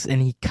axe,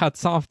 and he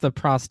cuts off the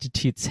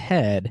prostitute's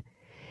head.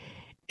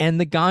 and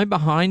the guy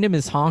behind him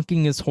is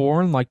honking his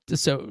horn like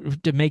so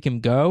to make him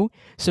go.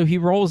 So he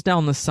rolls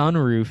down the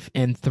sunroof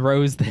and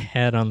throws the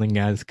head on the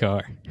guy's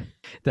car.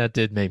 That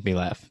did make me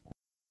laugh.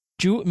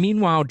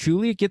 Meanwhile,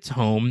 Julia gets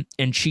home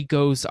and she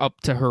goes up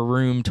to her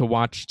room to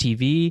watch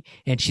TV,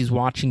 and she's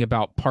watching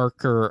about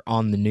Parker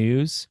on the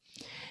news.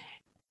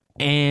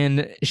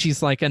 And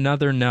she's like,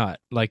 another nut.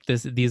 Like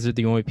these are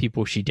the only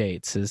people she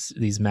dates, is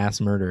these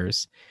mass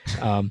murderers.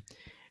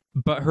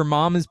 But her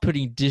mom is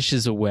putting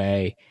dishes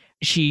away.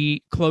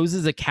 She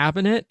closes a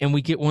cabinet, and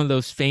we get one of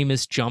those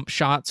famous jump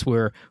shots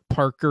where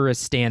Parker is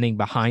standing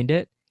behind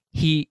it.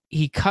 He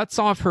cuts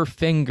off her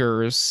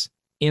fingers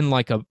in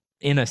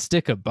a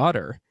stick of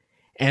butter,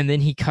 and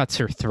then he cuts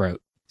her throat.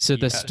 So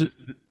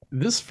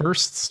this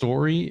first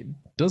story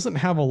doesn't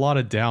have a lot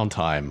of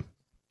downtime.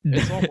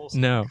 It's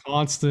almost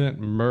constant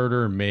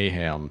murder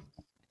mayhem.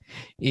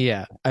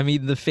 Yeah, I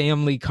mean, the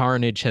family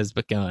carnage has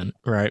begun,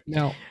 right?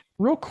 Now,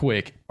 real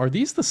quick, are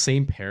these the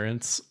same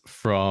parents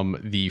from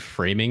the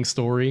Framing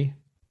story?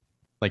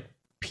 Like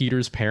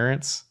Peter's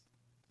parents?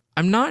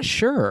 I'm not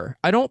sure.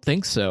 I don't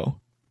think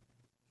so.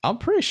 I'm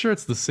pretty sure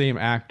it's the same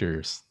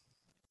actors.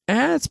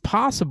 It's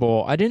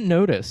possible. I didn't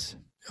notice.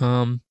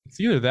 It's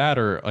either that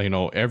or,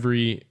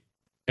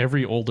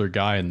 every older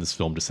guy in this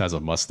film just has a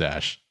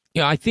mustache.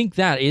 Yeah, I think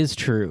that is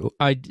true.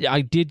 I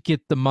did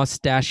get the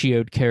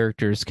mustachioed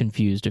characters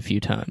confused a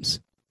few times.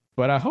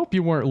 But I hope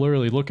you weren't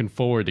literally looking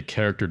forward to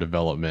character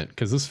development,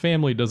 because this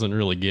family doesn't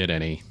really get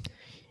any.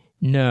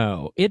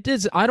 No, it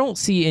does. I don't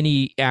see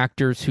any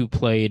actors who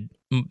played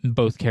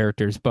both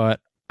characters,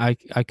 but I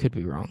could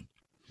be wrong.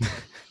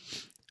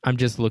 I'm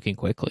just looking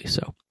quickly,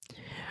 so.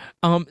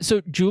 So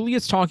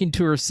Julia's talking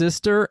to her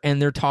sister,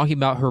 and they're talking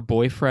about her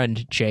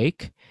boyfriend,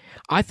 Jake.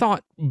 I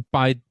thought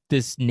by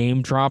this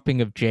name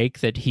dropping of Jake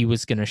that he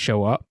was going to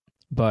show up,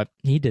 but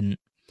he didn't.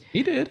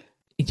 He did.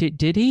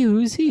 Did he?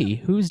 Who's he?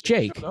 Who's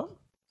Jake?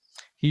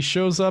 He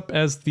shows up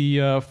as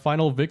the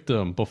final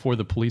victim before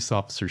the police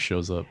officer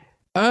shows up.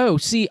 Oh,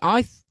 see,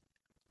 I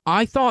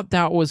thought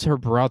that was her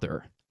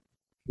brother.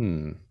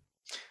 You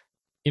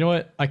know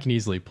what? I can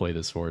easily play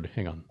this forward.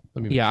 Hang on.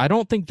 Yeah, I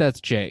don't think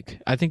that's Jake.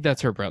 I think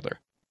that's her brother.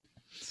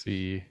 Let's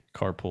see,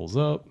 car pulls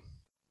up.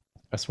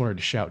 I just wanted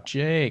to shout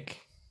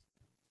Jake.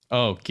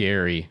 Oh,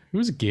 Gary.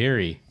 Who's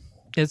Gary?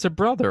 It's a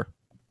brother.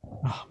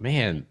 Oh,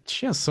 man.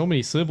 She has so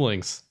many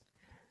siblings.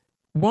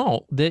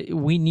 Well,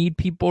 we need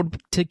people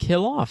to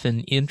kill off in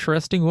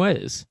interesting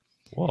ways.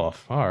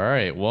 Woof. All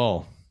right.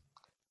 Well,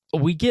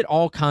 we get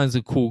all kinds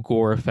of cool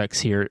gore effects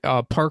here.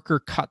 Parker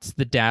cuts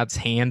the dad's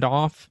hand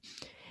off,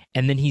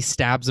 and then he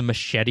stabs a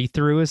machete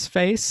through his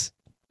face.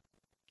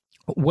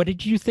 What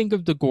did you think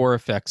of the gore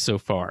effects so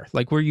far?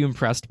 Like, were you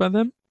impressed by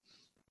them?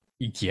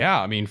 Yeah,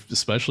 I mean,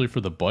 especially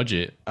for the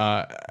budget.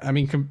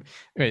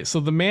 Okay, so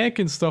the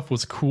mannequin stuff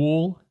was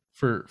cool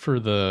for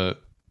the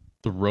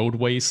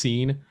roadway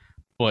scene,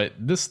 but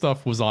this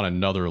stuff was on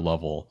another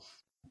level.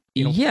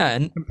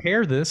 And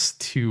compare this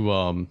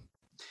to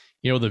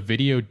the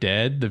Video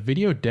Dead. The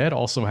Video Dead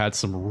also had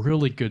some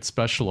really good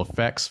special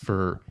effects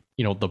for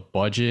the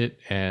budget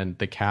and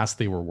the cast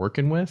they were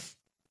working with.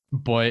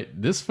 But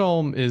this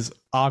film is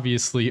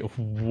obviously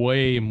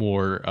way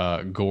more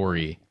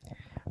gory.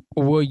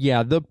 Well,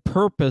 yeah, the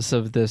purpose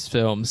of this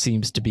film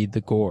seems to be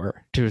the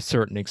gore to a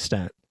certain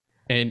extent.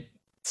 And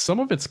some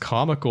of it's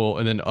comical,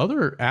 and then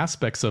other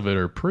aspects of it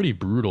are pretty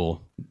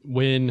brutal.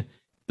 When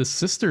the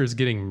sister is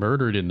getting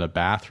murdered in the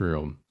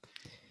bathroom.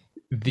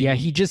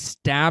 He just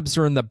stabs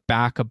her in the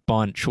back a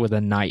bunch with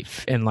a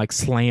knife and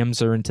slams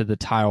her into the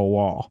tile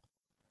wall.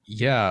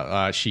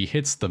 Yeah, she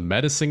hits the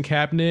medicine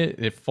cabinet.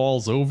 It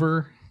falls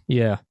over.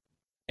 Yeah.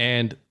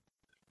 And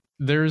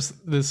there's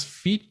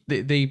this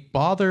they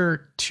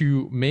bother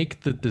to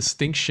make the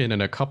distinction in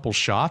a couple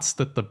shots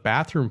that the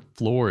bathroom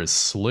floor is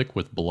slick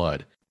with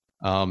blood.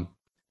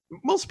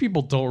 Most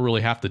people don't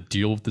really have to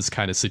deal with this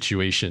kind of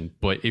situation,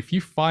 but if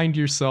you find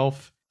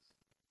yourself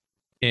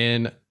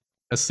in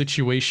a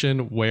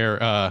situation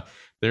where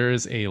there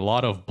is a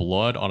lot of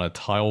blood on a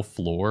tile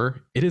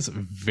floor, it is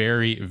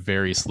very,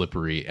 very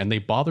slippery. And they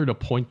bother to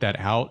point that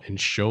out and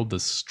show the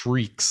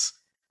streaks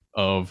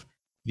of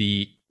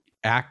the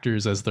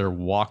actors as they're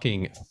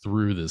walking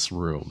through this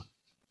room,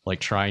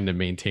 trying to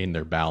maintain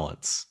their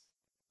balance.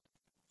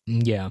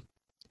 Yeah.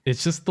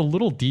 It's just the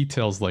little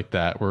details like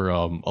that were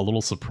a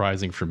little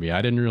surprising for me.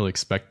 I didn't really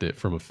expect it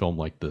from a film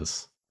like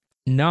this.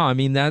 No, I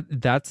mean,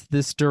 that's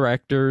this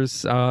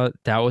director's,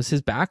 that was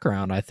his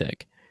background, I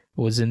think,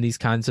 was in these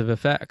kinds of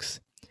effects.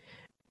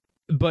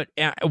 But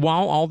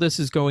while all this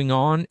is going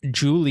on,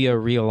 Julia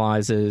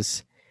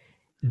realizes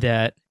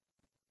that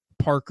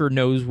Parker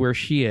knows where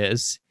she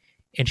is.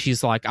 And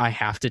she's like, I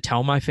have to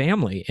tell my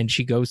family. And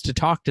she goes to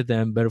talk to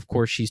them, but of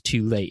course she's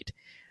too late.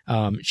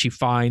 She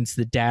finds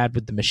the dad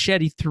with the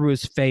machete through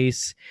his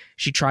face.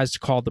 She tries to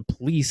call the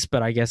police,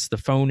 but I guess the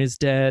phone is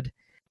dead.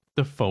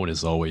 The phone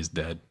is always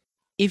dead.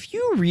 If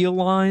you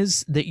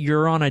realize that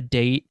you're on a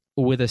date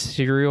with a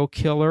serial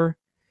killer,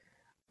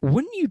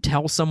 wouldn't you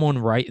tell someone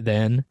right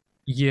then?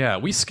 Yeah,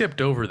 we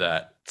skipped over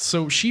that.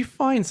 So she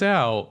finds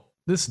out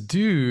this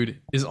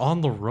dude is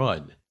on the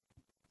run.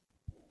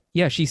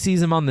 Yeah, she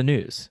sees him on the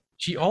news.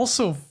 She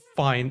also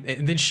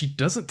and then she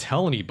doesn't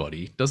tell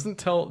anybody, doesn't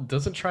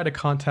try to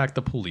contact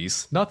the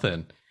police,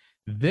 nothing.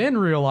 Then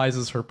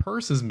realizes her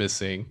purse is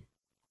missing,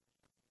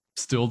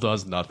 still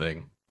does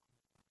nothing.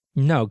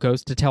 No,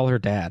 goes to tell her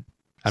dad.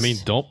 I mean,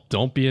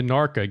 don't be a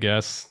narc, I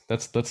guess.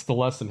 That's the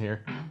lesson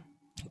here.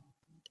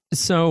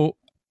 So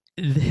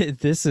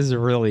this is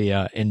really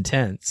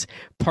intense.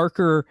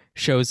 Parker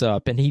shows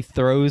up and he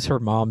throws her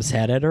mom's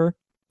head at her.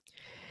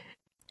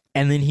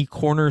 And then he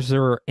corners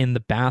her in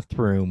the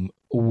bathroom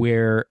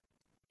where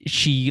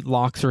she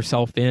locks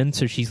herself in.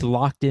 So she's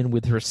locked in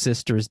with her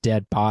sister's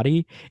dead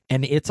body,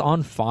 and it's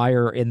on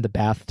fire in the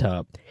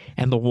bathtub.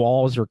 And the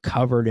walls are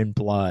covered in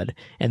blood,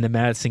 and the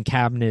medicine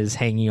cabinet is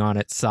hanging on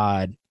its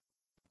side.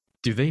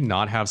 Do they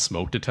not have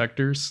smoke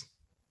detectors?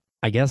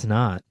 I guess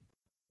not.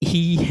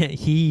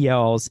 He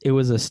yells, "It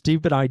was a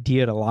stupid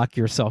idea to lock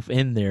yourself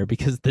in there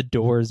because the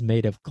door is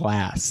made of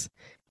glass."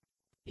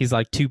 He's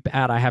like, "Too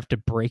bad I have to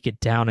break it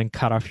down and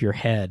cut off your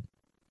head."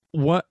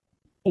 What?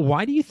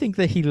 Why do you think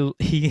that he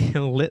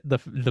lit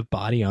the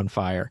body on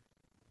fire?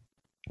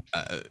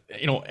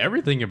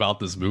 Everything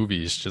about this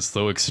movie is just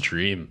so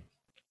extreme.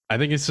 I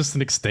think it's just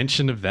an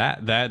extension of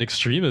that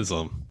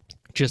extremism.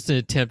 Just an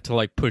attempt to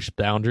like push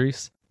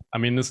boundaries. I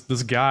mean,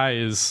 this guy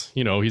is,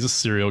 he's a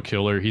serial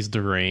killer. He's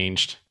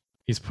deranged.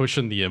 He's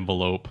pushing the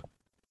envelope.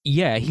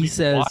 Yeah, he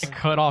says, "Why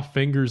cut off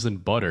fingers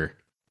and butter?"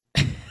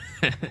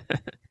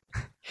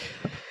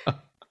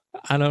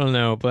 I don't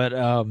know,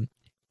 but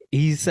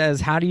he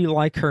says, "How do you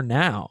like her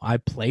now? I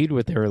played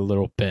with her a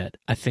little bit.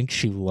 I think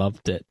she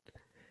loved it."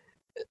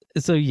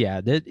 So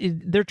yeah,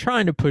 they're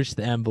trying to push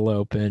the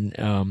envelope,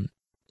 and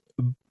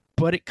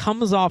but it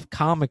comes off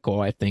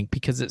comical, I think,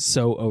 because it's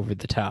so over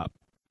the top.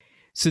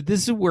 So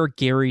this is where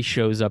Gary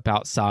shows up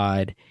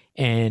outside,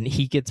 and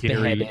he gets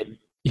beheaded.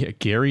 Yeah,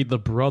 Gary the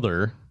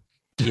brother.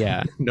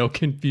 Yeah. No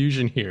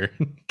confusion here.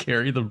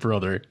 Gary the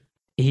brother.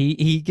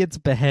 He gets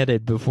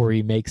beheaded before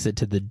he makes it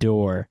to the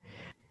door.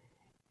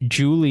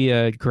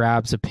 Julia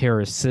grabs a pair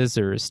of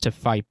scissors to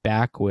fight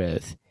back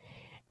with.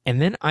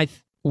 And then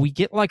we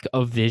get like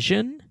a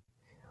vision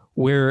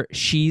where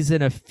she's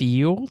in a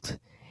field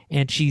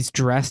and she's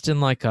dressed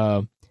in like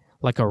a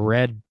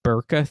red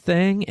burqa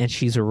thing, and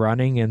she's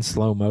running in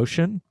slow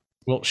motion.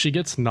 Well, she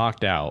gets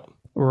knocked out.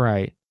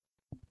 Right.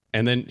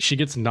 And then she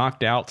gets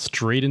knocked out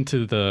straight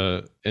into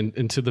the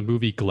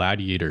movie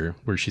Gladiator,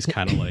 where she's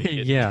kind of like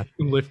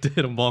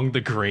lifted among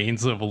the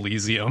grains of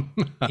Elysium.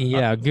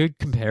 Yeah, good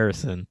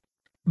comparison.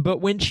 But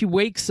when she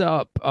wakes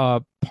up,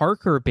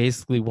 Parker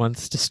basically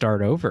wants to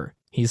start over.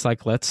 He's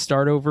like, "Let's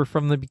start over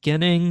from the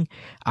beginning.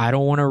 I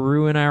don't want to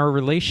ruin our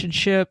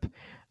relationship.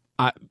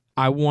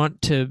 I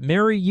want to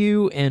marry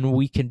you and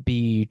we can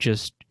be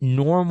just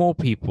normal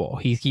people."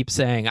 He keeps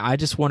saying, "I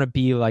just want to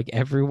be like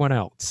everyone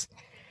else."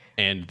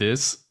 And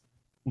this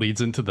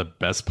leads into the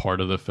best part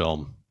of the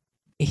film.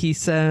 He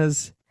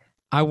says,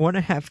 "I want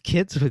to have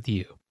kids with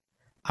you.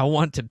 I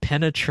want to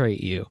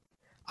penetrate you.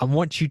 I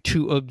want you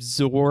to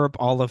absorb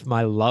all of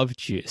my love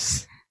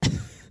juice.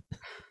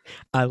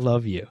 I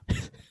love you."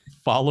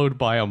 Followed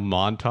by a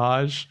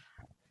montage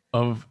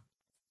of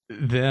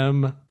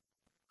them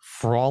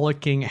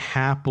frolicking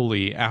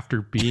happily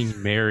after being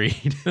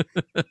married.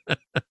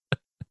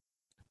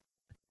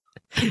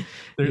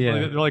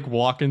 They're like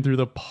walking through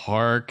the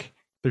park.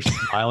 They're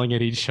smiling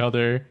at each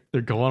other.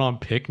 They're going on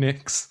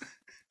picnics.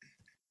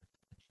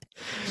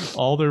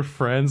 All their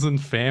friends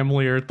and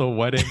family are at the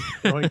wedding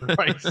throwing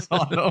rice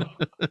on them.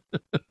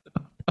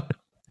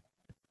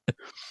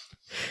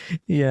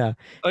 Yeah.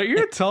 Are you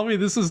gonna tell me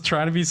this is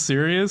trying to be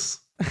serious?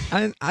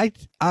 I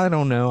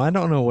don't know. I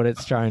don't know what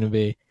it's trying to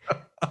be.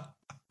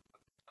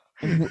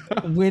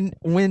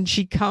 When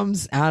she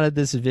comes out of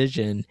this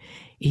vision,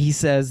 he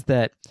says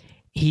that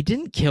he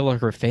didn't kill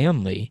her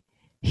family.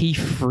 He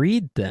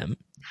freed them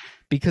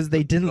because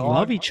they didn't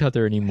love each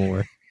other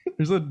anymore.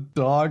 There's a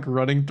dog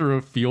running through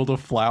a field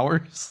of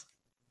flowers.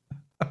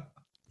 All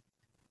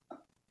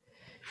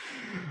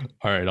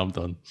right, I'm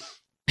done.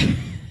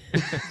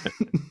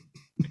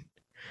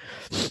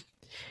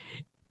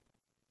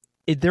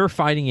 They're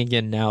fighting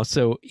again now.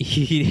 So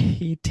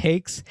he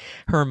takes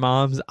her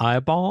mom's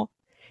eyeball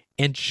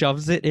and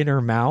shoves it in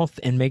her mouth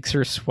and makes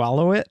her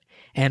swallow it.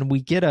 And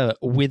we get a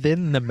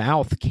within the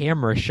mouth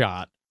camera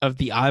shot of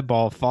the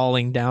eyeball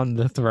falling down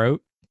the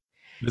throat.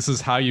 This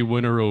is how you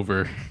win her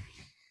over.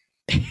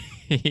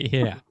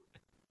 Yeah.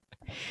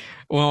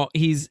 Well,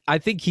 I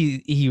think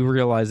he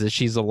realizes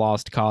she's a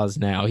lost cause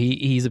now.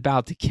 He's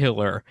about to kill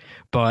her,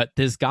 but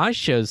this guy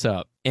shows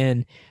up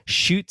and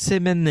shoots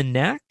him in the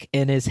neck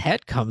and his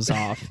head comes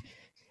off.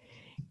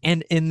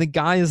 and the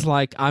guy is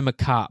like, "I'm a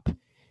cop.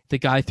 The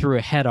guy threw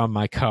a head on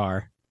my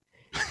car."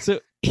 So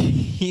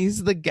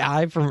he's the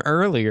guy from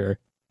earlier.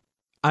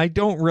 I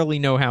don't really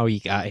know how he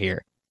got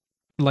here.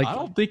 Like, I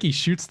don't think he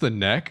shoots the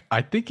neck.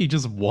 I think he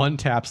just one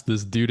taps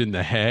this dude in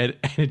the head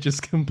and it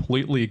just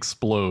completely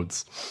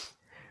explodes.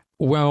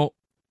 Well,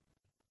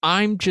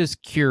 I'm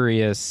just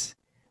curious,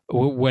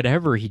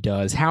 whatever he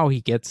does, how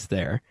he gets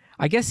there.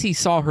 I guess he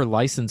saw her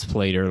license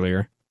plate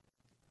earlier.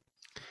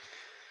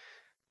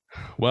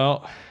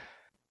 Well,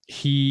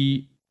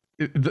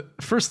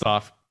 first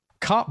off,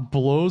 cop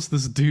blows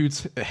this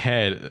dude's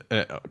head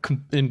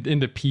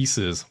into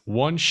pieces.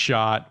 One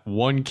shot,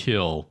 one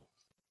kill.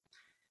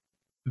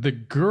 The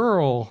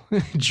girl,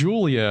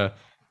 Julia,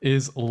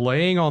 is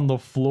laying on the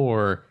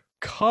floor,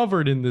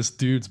 covered in this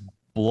dude's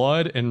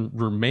blood and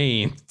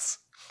remains,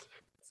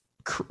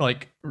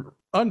 like,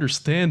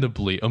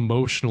 understandably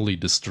emotionally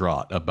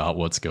distraught about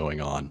what's going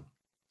on.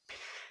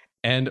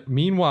 And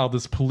meanwhile,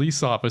 this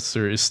police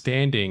officer is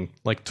standing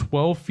like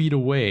 12 feet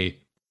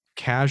away,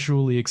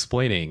 casually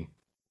explaining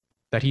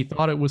that he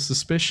thought it was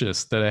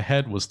suspicious that a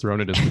head was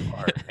thrown in his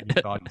car and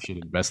he thought he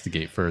should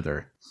investigate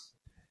further.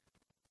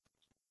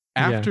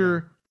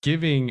 After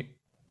giving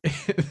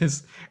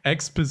this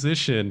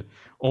exposition,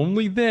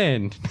 only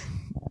then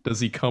does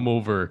he come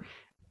over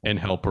and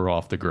help her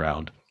off the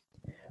ground.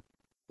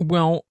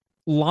 Well,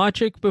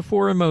 logic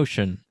before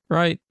emotion,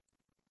 right?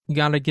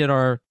 Got to get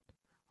our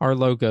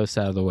logos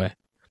out of the way.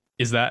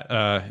 Is that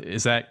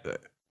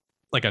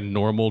like a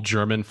normal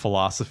German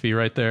philosophy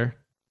right there?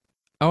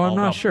 Oh, I'm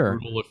not sure.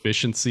 Brutal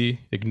efficiency,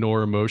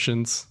 ignore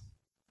emotions.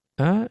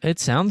 It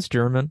sounds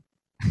German.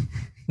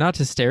 Not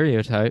to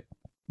stereotype,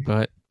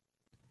 but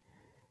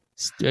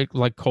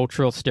like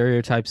cultural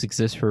stereotypes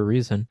exist for a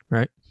reason,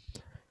 right?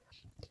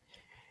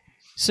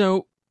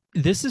 So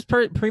this is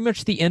pretty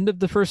much the end of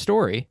the first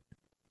story.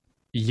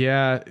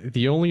 Yeah,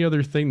 the only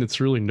other thing that's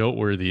really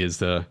noteworthy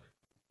is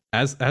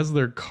as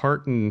they're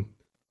carting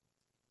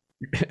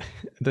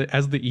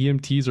as the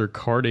EMTs are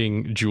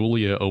carting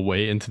Julia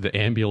away into the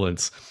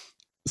ambulance,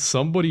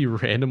 somebody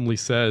randomly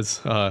says,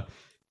 let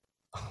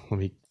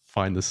me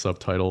find the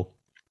subtitle.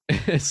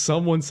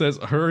 Someone says,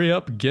 "Hurry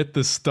up, get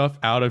this stuff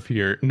out of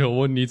here. No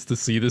one needs to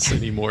see this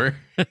anymore."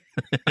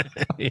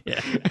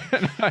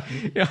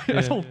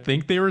 I don't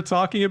think they were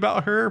talking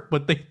about her,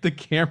 but the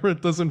camera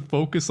doesn't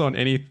focus on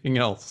anything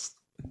else.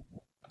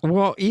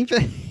 Well,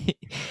 even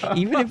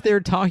if they're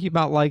talking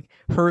about like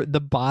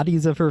the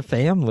bodies of her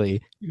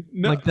family,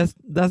 no, like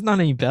that's not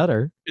any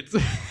better. It's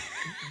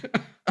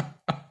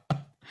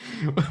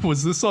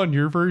Was this on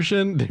your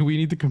version? Did we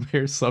need to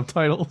compare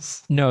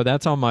subtitles? No,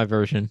 that's on my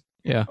version.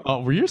 Yeah.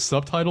 Were your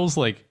subtitles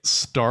like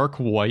stark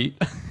white?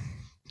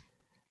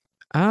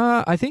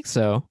 I think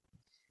so.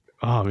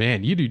 Oh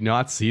man, you do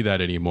not see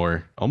that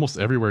anymore. Almost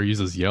everywhere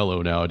uses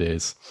yellow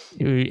nowadays.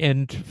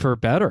 And for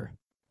better.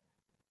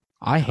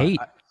 I hate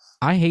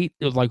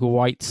like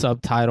white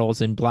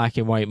subtitles in black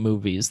and white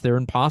movies. They're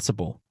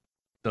impossible.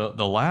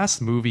 The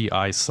last movie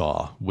I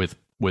saw with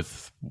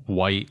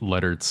white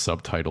lettered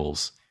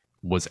subtitles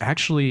was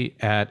actually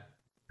at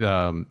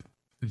a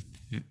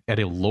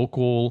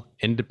local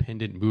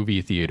independent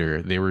movie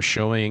theater. They were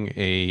showing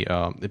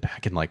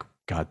back in like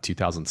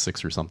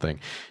 2006 or something.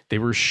 They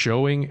were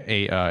showing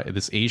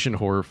this Asian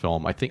horror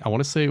film. I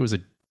want to say it was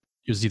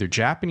either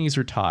Japanese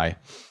or Thai,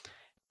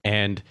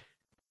 and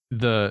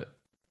the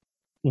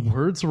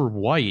words were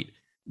white,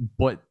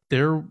 but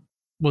there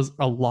was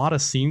a lot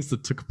of scenes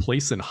that took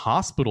place in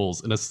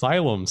hospitals and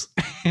asylums,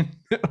 and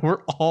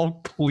were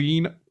all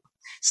clean,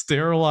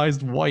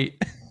 sterilized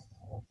white.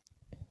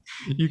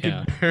 You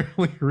can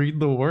barely read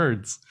the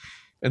words,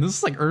 and this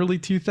is like early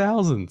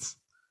 2000s.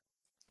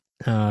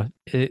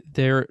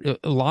 There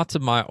lots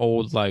of my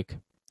old like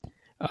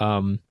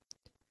I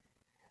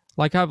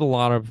have a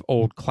lot of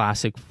old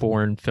classic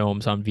foreign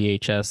films on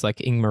VHS, like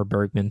Ingmar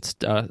Bergman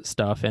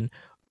stuff, and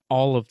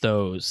all of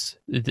those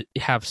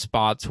have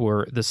spots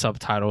where the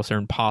subtitles are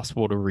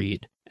impossible to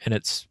read, and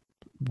it's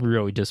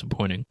really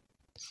disappointing.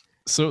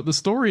 So the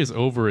story is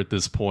over at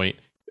this point,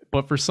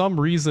 but for some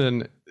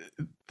reason,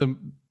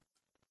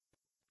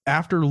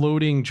 after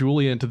loading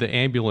Julia into the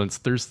ambulance,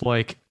 there's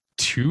like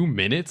 2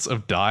 minutes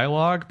of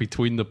dialogue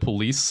between the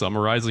police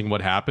summarizing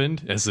what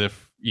happened, as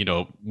if,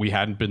 we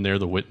hadn't been there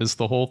to witness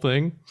the whole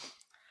thing.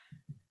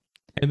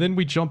 And then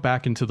we jump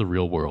back into the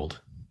real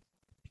world.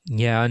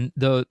 Yeah, and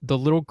the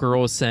little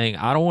girl is saying,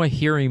 "I don't want to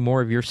hear any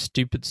more of your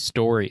stupid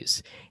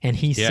stories." And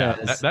he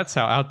says, that's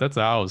how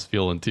I was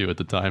feeling too at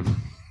the time.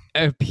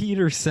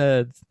 Peter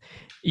said,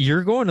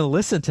 "You're going to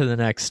listen to the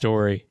next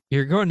story.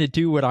 You're going to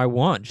do what I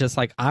want, just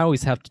like I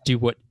always have to do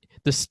what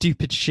the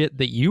stupid shit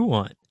that you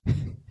want."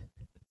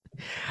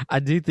 I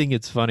do think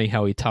it's funny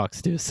how he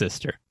talks to his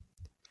sister.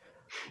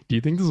 Do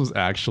you think this was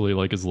actually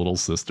like his little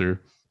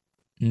sister?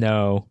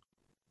 No,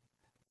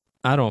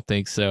 I don't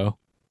think so.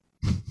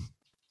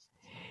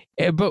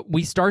 But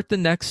we start the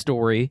next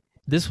story.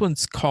 This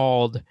one's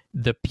called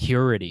 "The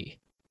Purity."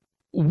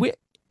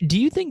 Do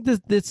you think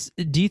that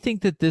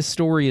this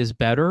story is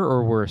better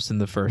or worse than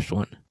the first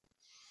one?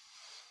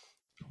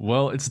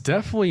 Well, it's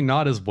definitely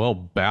not as well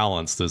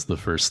balanced as the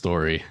first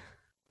story.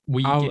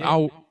 We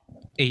get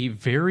a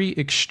very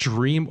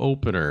extreme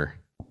opener,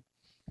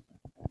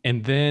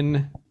 and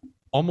then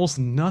almost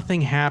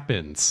nothing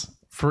happens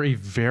for a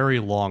very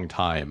long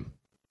time.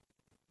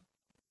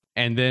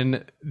 And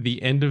then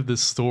the end of the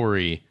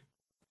story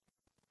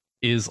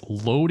is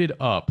loaded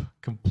up,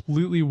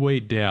 completely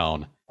weighed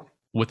down,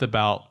 with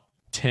about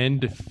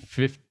 10 to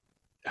 15,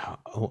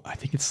 I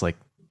think it's like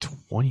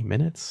 20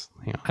 minutes.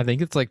 Hang on. I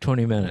think it's like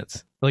 20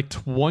 minutes. Like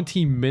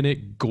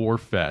 20-minute gore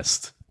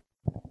fest.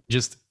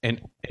 Just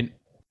and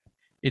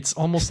it's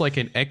almost like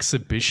an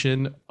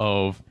exhibition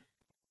of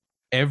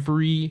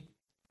every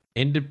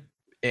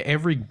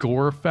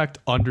gore effect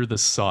under the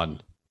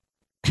sun.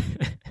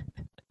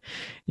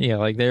 Yeah,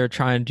 like they were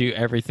trying to do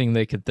everything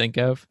they could think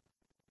of.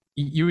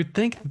 You would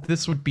think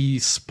this would be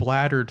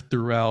splattered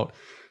throughout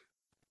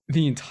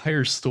the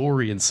entire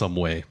story in some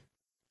way.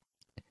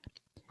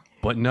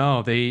 But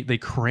no, they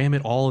cram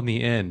it all in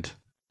the end.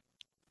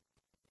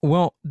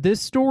 Well,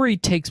 this story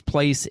takes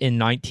place in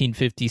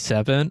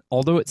 1957,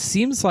 although it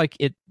seems like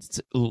it's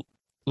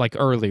like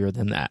earlier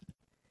than that.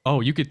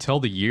 Oh, you could tell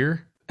the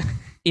year?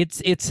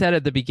 It's said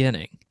at the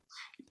beginning.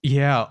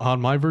 Yeah,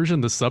 on my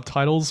version, the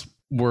subtitles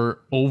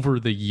were over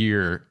the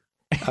year.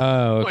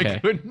 Oh, okay. I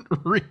couldn't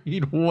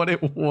read what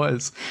it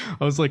was.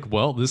 I was like,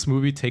 well, this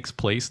movie takes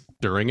place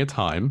during a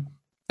time.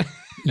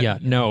 Yeah,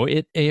 no,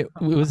 it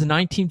was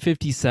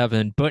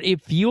 1957, but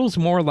it feels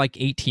more like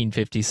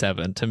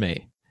 1857 to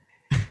me.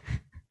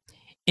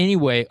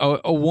 Anyway,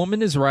 a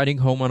woman is riding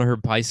home on her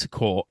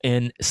bicycle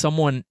and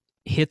someone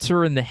hits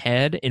her in the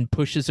head and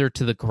pushes her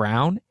to the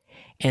ground,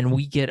 and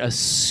we get a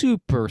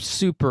super,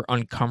 super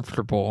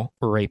uncomfortable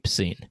rape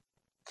scene.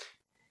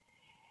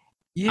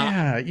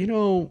 Yeah,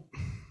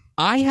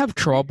 I have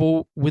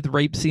trouble with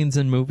rape scenes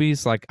in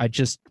movies. Like,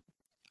 it's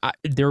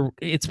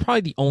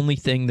probably the only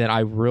thing that I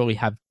really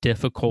have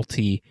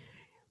difficulty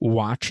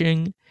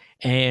watching,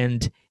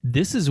 and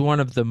this is one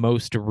of the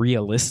most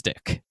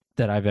realistic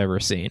that I've ever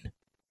seen.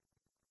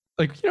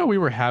 Like, we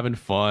were having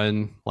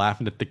fun,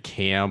 laughing at the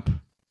camp.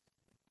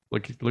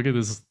 Look at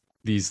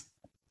these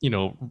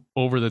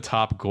over the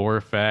top gore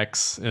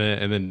effects,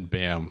 and then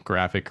bam,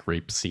 graphic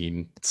rape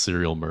scene,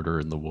 serial murder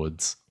in the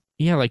woods.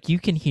 Yeah, like you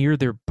can hear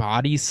their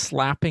bodies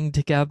slapping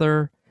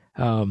together.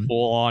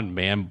 Full on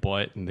man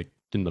butt in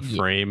the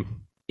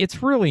frame.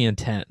 It's really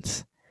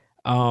intense.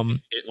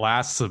 It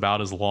lasts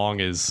about as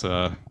long as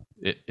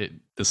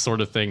this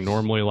sort of thing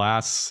normally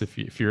lasts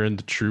if you're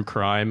into true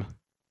crime.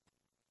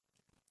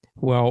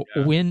 Well,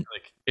 when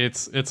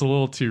it's a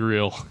little too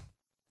real.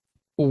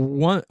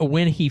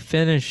 When he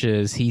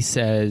finishes, he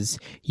says,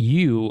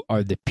 "You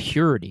are the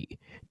purity,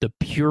 the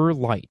pure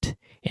light,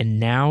 and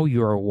now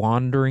you are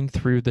wandering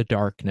through the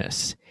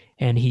darkness."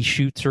 And he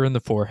shoots her in the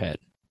forehead.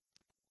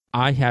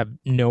 I have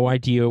no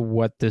idea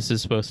what this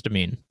is supposed to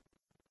mean.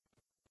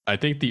 I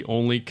think the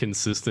only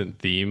consistent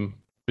theme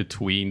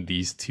between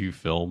these two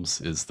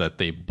films is that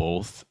they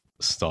both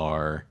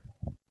star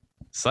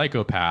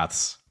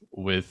psychopaths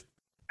with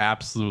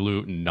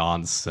absolute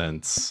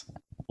nonsense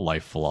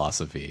life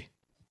philosophy.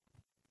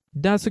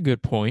 That's a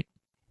good point.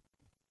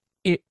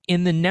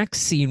 In the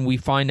next scene, we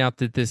find out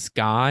that this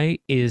guy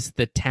is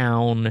the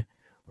town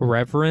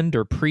reverend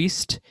or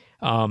priest.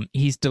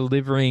 He's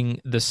delivering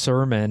the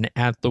sermon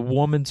at the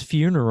woman's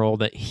funeral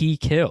that he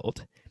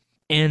killed.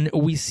 And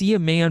we see a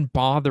man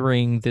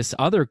bothering this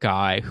other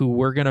guy who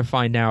we're going to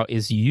find out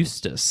is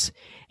Eustace.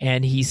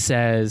 And he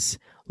says,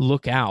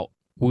 "Look out,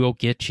 we'll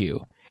get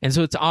you." And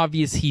so it's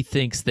obvious he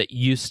thinks that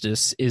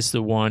Eustace is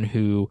the one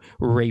who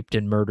raped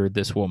and murdered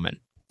this woman.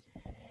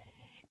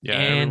 Yeah,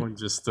 everyone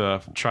just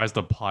tries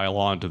to pile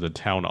on to the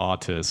town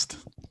autist.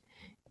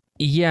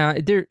 Yeah,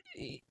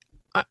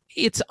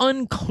 it's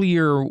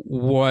unclear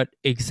what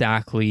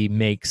exactly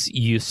makes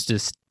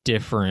Eustace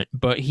different,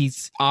 but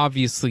he's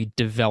obviously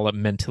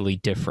developmentally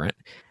different.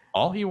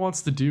 All he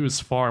wants to do is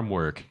farm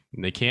work,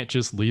 and they can't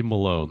just leave him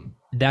alone.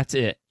 That's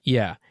it,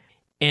 yeah.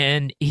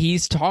 And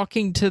he's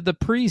talking to the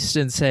priest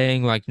and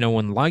saying, like, no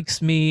one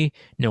likes me,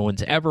 no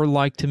one's ever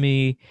liked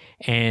me,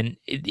 and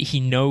he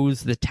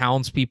knows the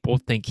townspeople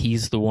think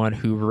he's the one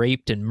who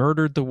raped and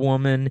murdered the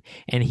woman,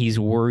 and he's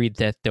worried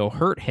that they'll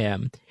hurt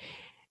him.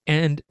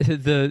 And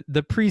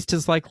the priest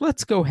is like,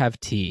 "Let's go have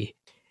tea."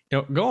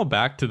 Going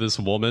back to this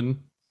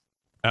woman,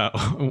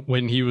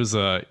 when he was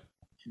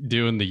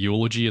doing the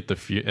eulogy at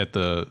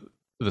the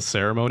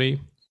ceremony.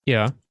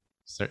 Yeah.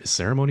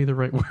 Ceremony the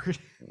right word?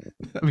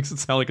 That makes it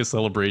sound like a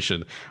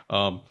celebration.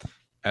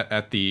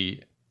 At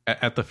the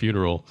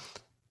funeral,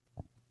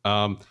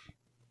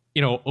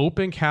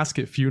 open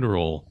casket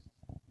funeral,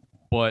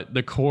 but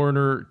the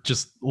coroner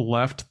just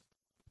left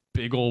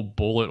big old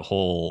bullet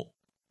hole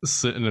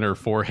sitting in her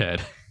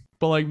forehead.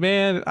 But like,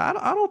 man,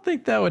 I don't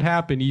think that would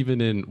happen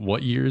even in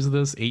what year is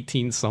this?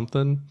 18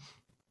 something?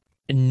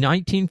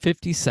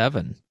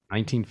 1957.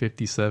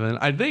 1957.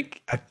 I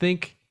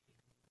think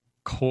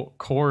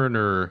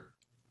coroner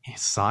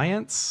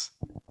science.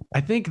 I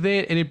think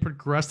it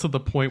progressed to the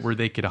point where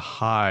they could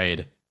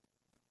hide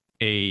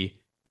a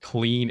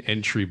clean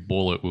entry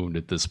bullet wound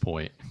at this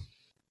point.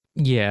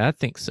 Yeah, I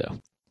think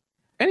so.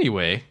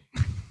 Anyway,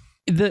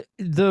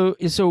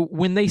 so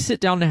when they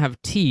sit down to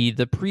have tea,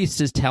 the priest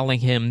is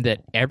telling him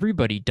that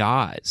everybody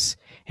dies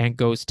and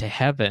goes to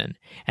heaven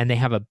and they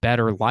have a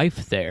better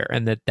life there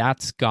and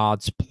that's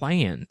God's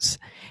plans.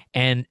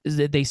 And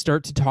they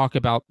start to talk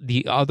about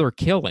the other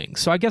killings.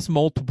 So I guess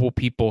multiple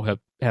people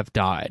have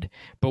died,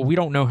 but we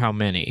don't know how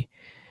many.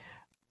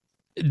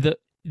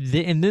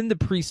 and then the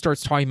priest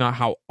starts talking about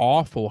how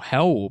awful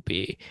hell will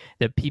be,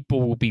 that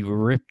people will be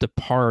ripped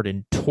apart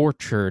and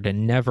tortured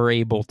and never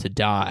able to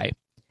die.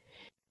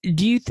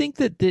 Do you think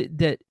that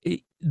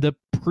the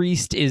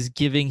priest is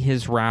giving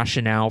his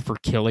rationale for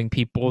killing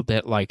people,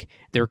 that like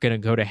they're going to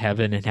go to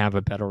heaven and have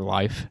a better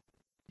life?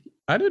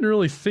 I didn't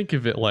really think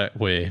of it that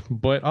way,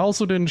 but I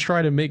also didn't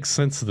try to make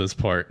sense of this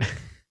part.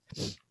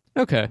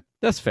 Okay,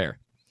 that's fair.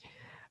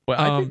 But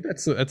I think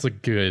that's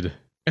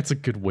a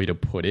good way to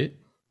put it.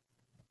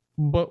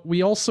 But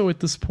we also at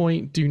this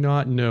point do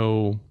not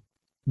know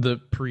the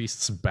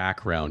priest's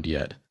background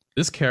yet.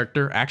 This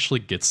character actually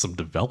gets some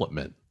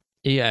development.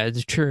 Yeah,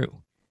 it's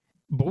true.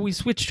 But we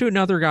switch to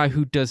another guy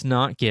who does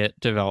not get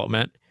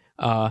development.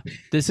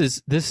 This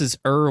is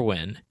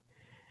Irwin.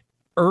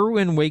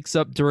 Irwin wakes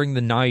up during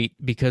the night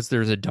because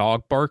there's a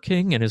dog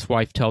barking, and his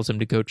wife tells him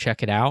to go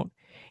check it out.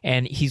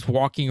 And he's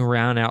walking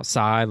around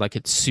outside like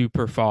it's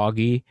super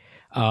foggy.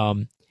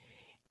 And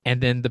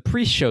then the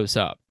priest shows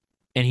up,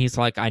 and he's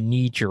like, "I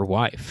need your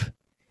wife.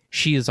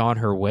 She is on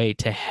her way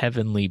to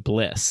heavenly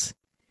bliss."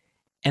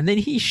 And then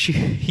he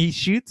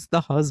shoots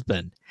the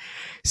husband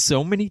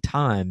so many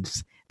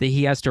times that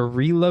he has to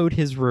reload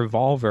his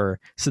revolver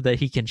so that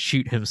he can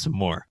shoot him some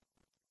more.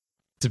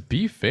 To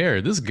be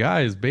fair, this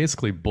guy is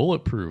basically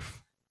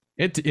bulletproof.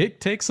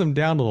 It takes him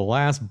down to the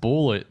last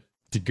bullet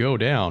to go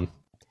down.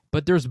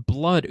 But there's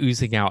blood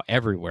oozing out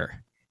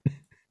everywhere.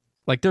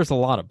 Like, there's a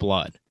lot of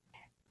blood.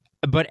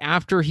 But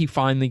after he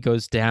finally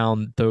goes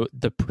down,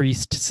 the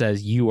priest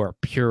says, "You are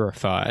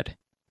purified."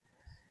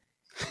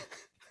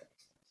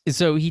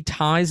 So he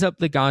ties up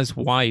the guy's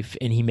wife,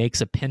 and he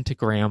makes a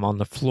pentagram on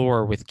the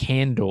floor with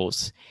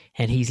candles,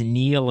 and he's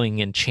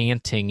kneeling and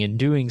chanting and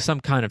doing some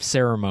kind of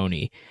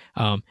ceremony.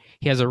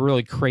 He has a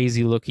really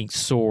crazy looking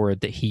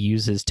sword that he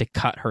uses to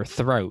cut her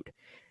throat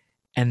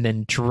and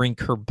then drink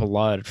her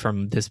blood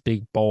from this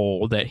big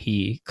bowl that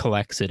he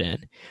collects it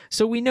in.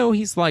 So we know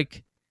he's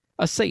like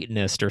a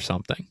Satanist or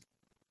something.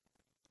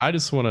 I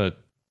just want to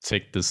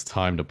take this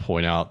time to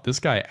point out this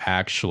guy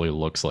actually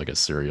looks like a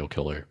serial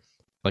killer.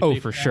 Like, oh,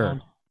 for sure.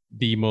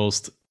 The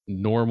most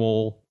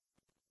normal,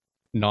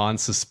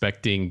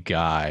 non-suspecting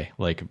guy,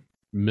 like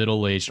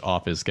middle-aged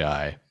office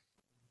guy,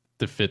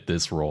 to fit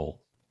this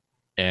role.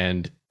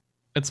 And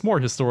it's more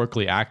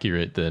historically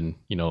accurate than,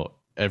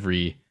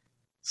 every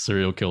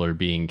serial killer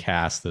being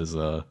cast as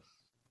a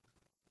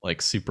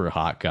like super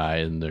hot guy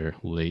in their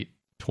late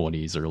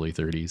 20s, early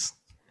 30s.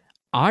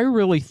 I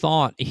really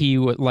thought he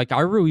would, like,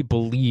 I really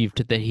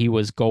believed that he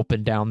was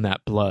gulping down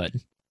that blood.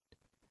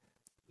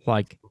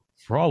 Like,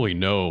 for all we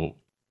know,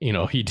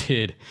 he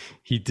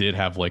did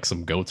have like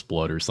some goat's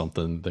blood or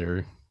something.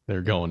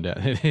 They're going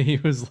down. He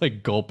was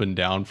like gulping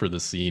down for the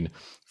scene,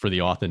 for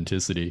the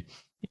authenticity.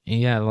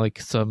 Yeah, like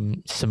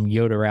some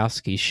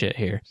Jodorowsky shit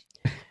here.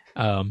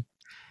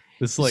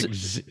 This like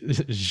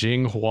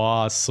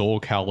Jinghua Soul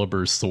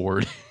Calibur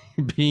sword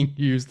being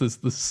used as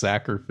the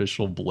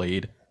sacrificial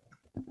blade.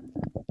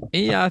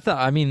 Yeah,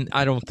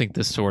 I don't think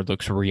this sword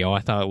looks real. I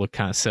thought it looked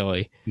kind of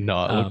silly.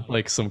 No, it looked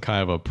like some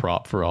kind of a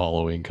prop for a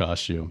Halloween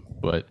costume,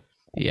 but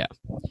yeah.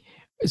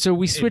 So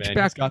we switch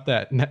back. He's got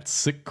that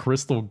sick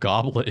crystal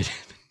goblet.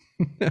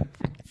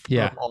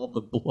 Yeah, all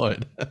the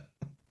blood.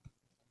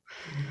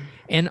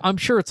 And I'm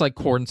sure it's like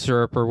corn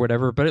syrup or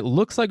whatever, but it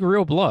looks like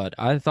real blood.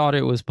 I thought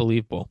it was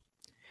believable.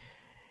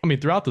 I mean,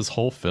 throughout this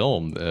whole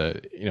film,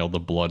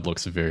 the blood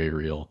looks very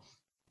real.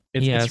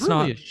 It's really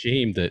not a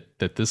shame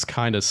that this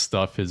kind of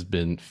stuff has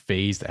been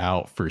phased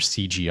out for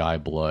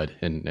CGI blood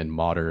and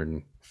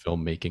modern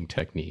filmmaking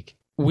technique,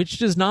 which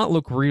does not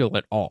look real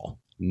at all.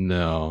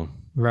 No,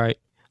 right?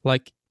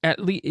 Like, at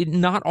least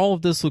not all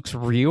of this looks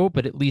real,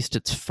 but at least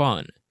it's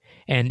fun,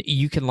 and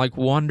you can like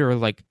wonder,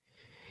 like,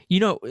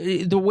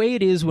 the way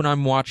it is when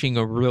I'm watching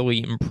a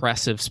really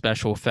impressive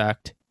special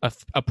effect,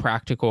 a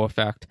practical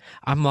effect.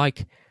 I'm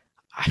like,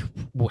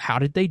 how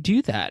did they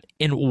do that?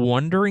 And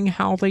wondering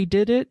how they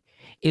did it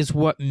is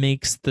what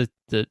makes the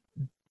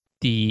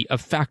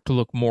effect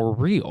look more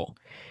real.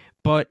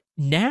 But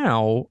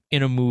now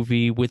in a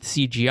movie with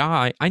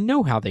CGI, I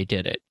know how they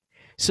did it.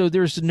 So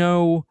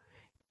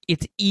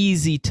it's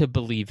easy to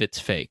believe it's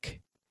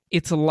fake.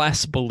 It's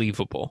less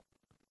believable.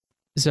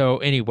 So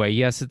anyway,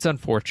 yes, it's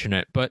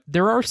unfortunate, but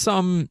there are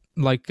some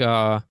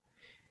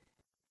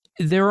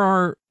there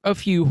are a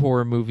few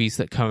horror movies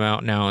that come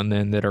out now and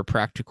then that are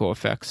practical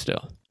effects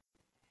still.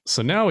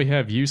 So now we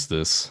have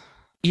Eustace.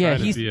 Yeah,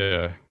 he's be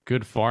a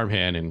good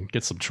farmhand and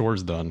get some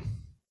chores done.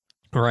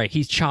 Right,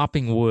 he's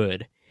chopping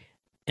wood,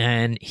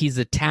 and he's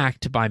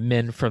attacked by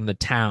men from the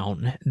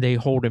town. They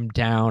hold him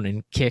down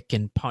and kick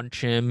and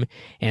punch him,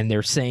 and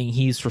they're saying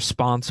he's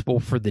responsible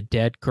for the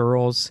dead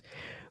girls.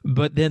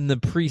 But then the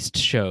priest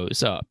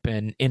shows up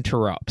and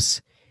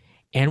interrupts,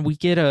 and we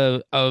get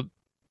a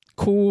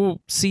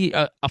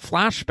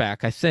flashback,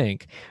 I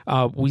think.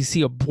 We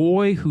see a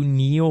boy who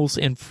kneels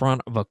in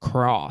front of a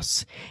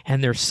cross,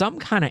 and there's some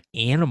kind of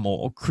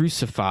animal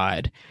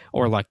crucified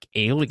or like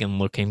alien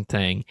looking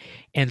thing,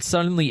 and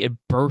suddenly it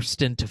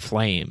bursts into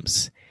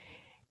flames.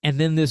 And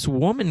then this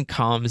woman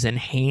comes and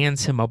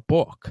hands him a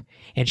book,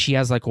 and she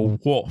has like a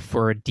wolf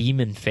or a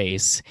demon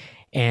face.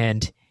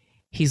 And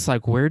he's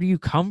like, "Where do you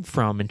come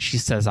from?" And she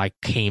says, "I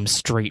came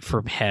straight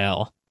from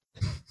hell."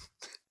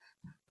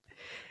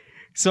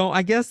 So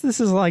I guess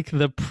this is like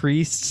the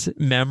priest's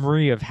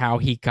memory of how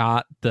he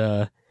got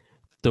the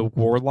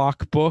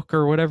warlock book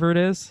or whatever it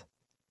is.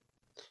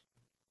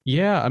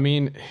 Yeah, I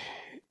mean,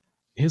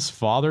 his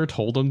father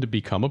told him to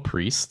become a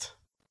priest,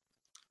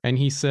 and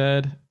he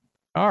said,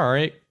 "All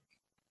right."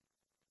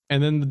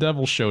 And then the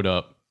devil showed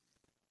up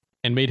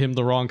and made him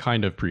the wrong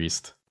kind of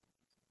priest.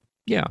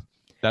 Yeah.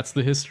 That's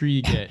the history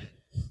you get.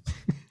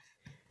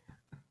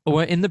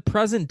 Well, in the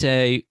present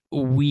day,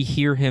 we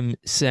hear him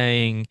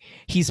saying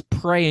he's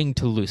praying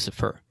to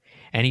Lucifer,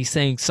 and he's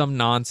saying some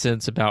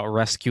nonsense about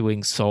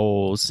rescuing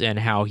souls and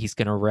how he's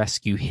going to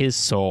rescue his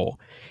soul.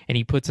 And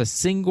he puts a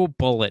single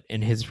bullet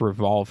in his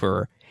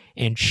revolver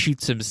and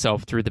shoots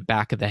himself through the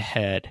back of the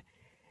head.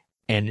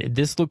 And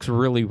this looks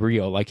really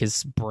real, like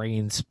his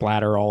brains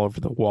splatter all over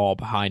the wall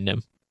behind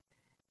him.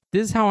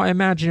 This is how I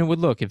imagine it would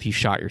look if you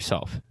shot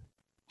yourself.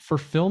 For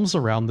films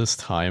around this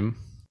time,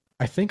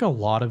 I think a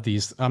lot of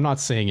these, I'm not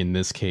saying in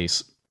this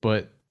case,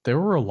 but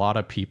there were a lot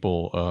of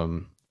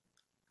people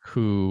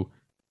who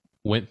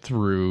went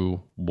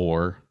through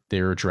war.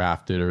 They were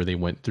drafted or they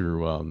went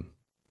through,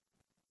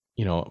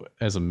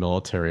 as a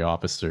military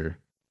officer.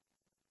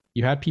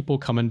 You had people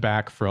coming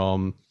back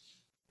from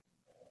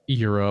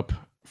Europe,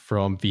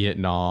 from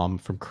Vietnam,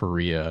 from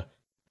Korea,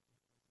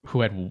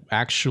 who had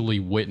actually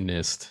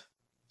witnessed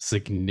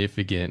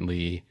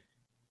significantly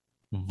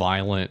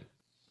violent,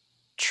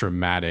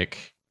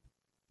 traumatic,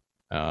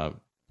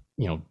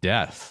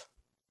 death.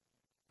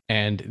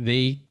 And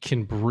they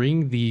can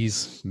bring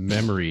these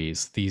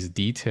memories, these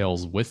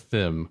details with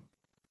them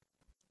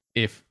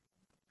if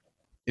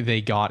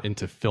they got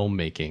into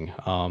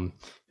filmmaking.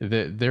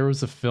 There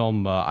was a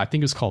film, I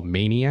think it was called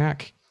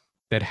Maniac,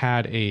 that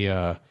had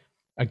a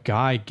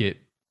guy get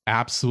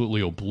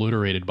absolutely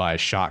obliterated by a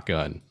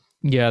shotgun.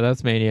 Yeah,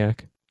 that's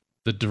Maniac.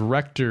 The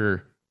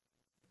director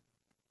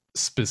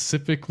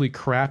specifically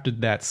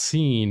crafted that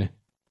scene,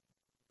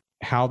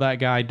 how that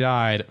guy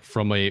died,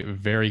 from a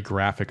very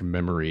graphic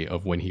memory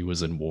of when he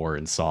was in war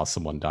and saw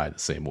someone die the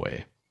same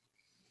way.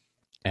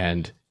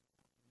 And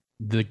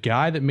the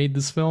guy that made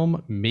this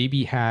film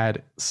maybe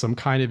had some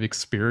kind of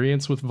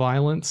experience with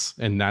violence,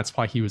 and that's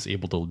why he was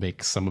able to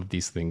make some of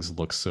these things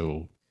look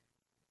so,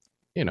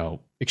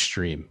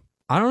 extreme.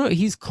 I don't know.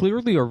 He's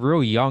clearly a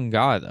real young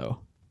guy, though.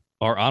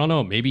 Or I don't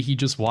know, maybe he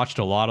just watched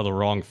a lot of the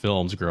wrong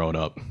films growing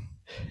up.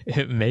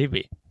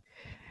 Maybe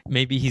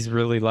he's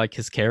really like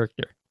his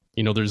character.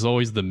 There's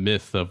always the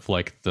myth of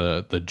like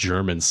the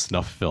German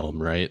snuff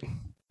film, right?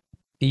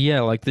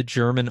 Yeah, like the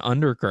German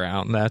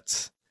underground.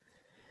 That's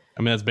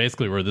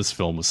basically where this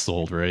film was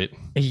sold, right?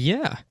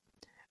 Yeah.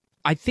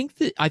 I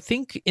think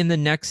in the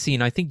next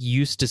scene, I think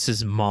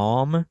Eustace's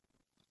mom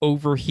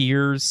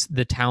overhears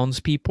the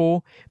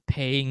townspeople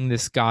paying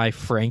this guy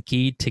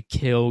Frankie to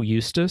kill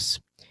Eustace.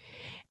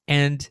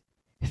 And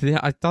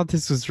I thought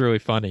this was really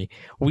funny.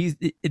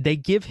 They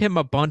give him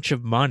a bunch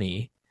of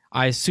money,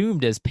 I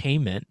assumed as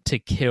payment, to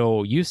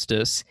kill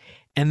Eustace,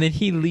 and then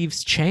he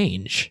leaves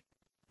change.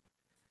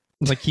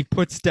 Like he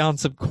puts down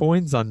some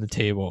coins on the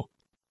table.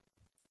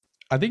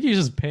 I think he's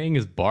just paying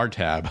his bar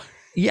tab.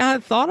 Yeah, I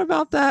thought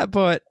about that,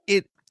 but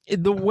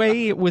the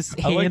way it was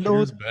handled, I like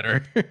yours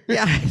better.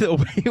 Yeah, the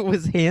way it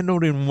was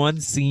handled in one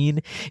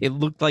scene, it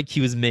looked like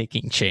he was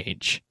making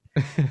change.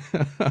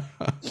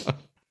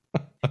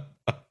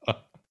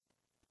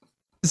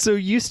 So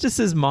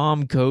Eustace's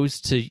mom goes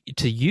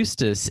to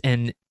Eustace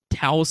and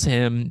tells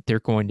him they're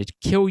going to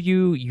kill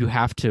you. You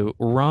have to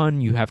run.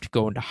 You have to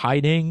go into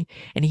hiding.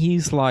 And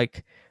he's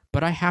like,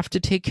 "But I have to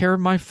take care of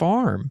my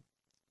farm."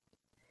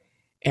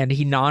 And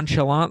he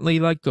nonchalantly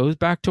goes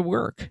back to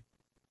work.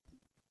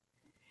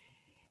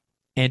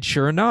 And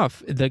sure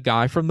enough, the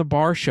guy from the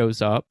bar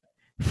shows up,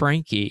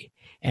 Frankie,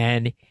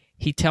 and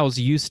he tells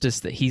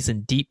Eustace that he's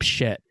in deep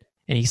shit.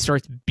 And he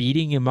starts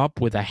beating him up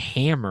with a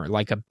hammer,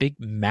 like a big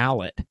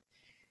mallet.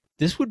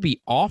 This would be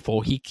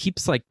awful. He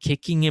keeps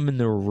kicking him in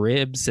the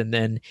ribs and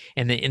then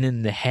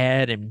in the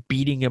head and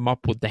beating him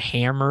up with the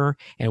hammer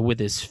and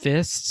with his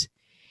fists.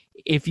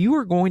 If you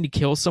are going to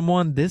kill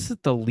someone, this is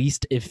the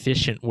least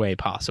efficient way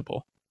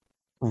possible.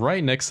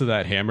 Right next to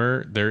that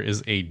hammer, there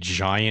is a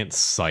giant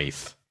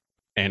scythe.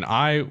 And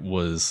I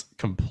was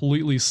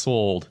completely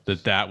sold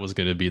that was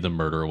going to be the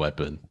murder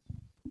weapon.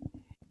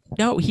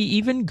 No, he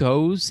even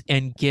goes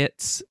and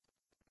gets,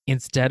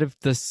 instead of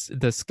the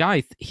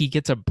scythe, he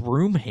gets a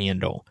broom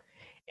handle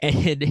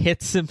and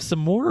hits him some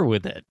more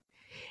with it.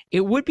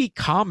 It would be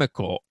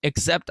comical,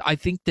 except I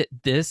think that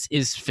this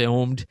is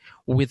filmed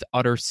with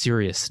utter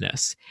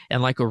seriousness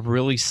and a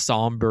really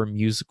somber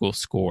musical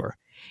score.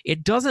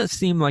 It doesn't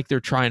seem like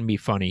they're trying to be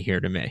funny here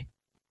to me.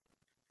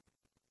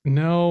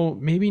 No,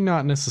 maybe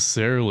not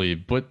necessarily,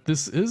 but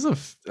this is a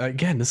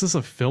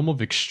film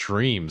of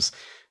extremes.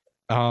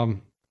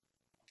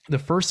 The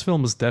first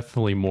film is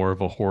definitely more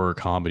of a horror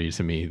comedy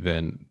to me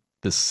than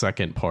the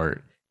second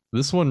part.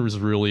 This one was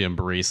really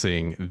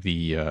embracing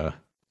the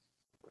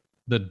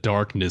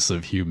darkness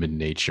of human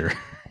nature.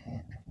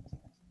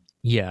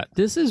 Yeah,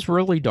 this is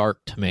really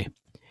dark to me.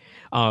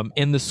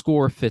 And the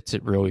score fits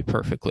it really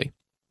perfectly.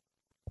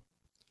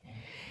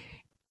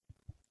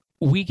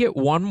 We get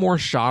one more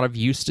shot of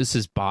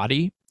Eustace's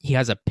body. He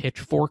has a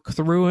pitchfork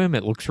through him.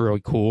 It looks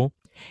really cool.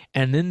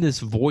 And then this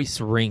voice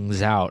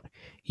rings out,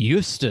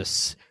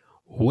 Eustace,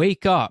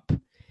 wake up.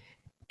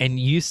 And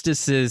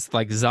Eustace's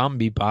like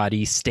zombie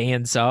body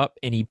stands up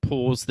and he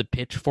pulls the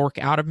pitchfork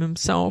out of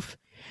himself.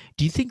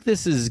 Do you think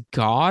this is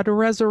God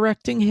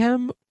resurrecting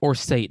him or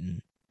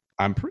Satan?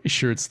 I'm pretty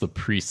sure it's the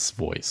priest's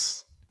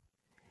voice.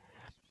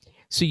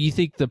 So you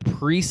think the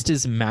priest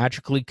is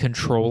magically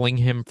controlling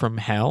him from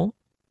hell?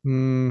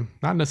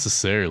 Not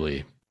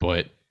necessarily,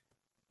 but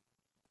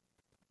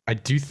I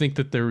do think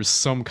that there was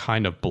some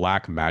kind of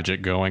black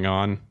magic going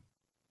on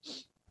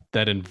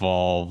that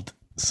involved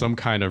some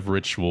kind of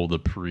ritual the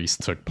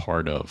priest took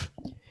part of.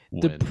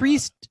 The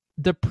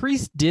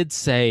priest did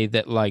say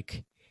that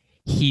like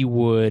he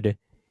would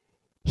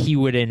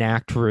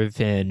enact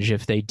revenge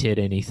if they did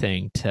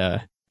anything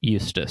to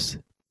Eustace.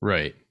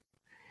 Right.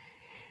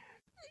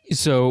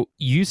 So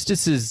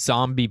Eustace's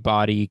zombie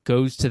body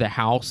goes to the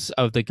house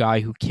of the guy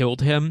who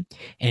killed him,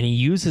 and he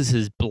uses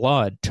his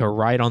blood to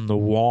write on the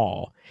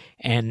wall.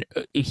 And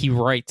he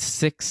writes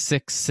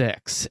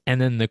 666,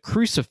 and then the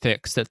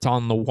crucifix that's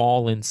on the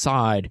wall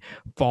inside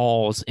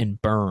falls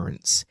and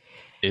burns.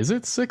 Is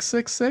it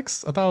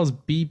 666? I thought it was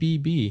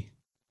BBB.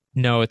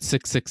 No, it's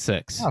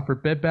 666. Ah, for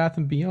Bed Bath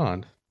 &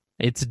 Beyond.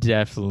 It's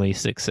definitely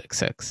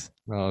 666.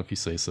 Well, if you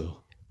say so.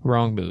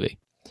 Wrong movie.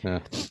 Yeah.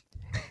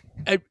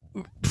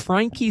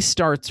 Frankie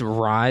starts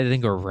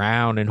writhing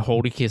around and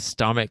holding his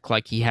stomach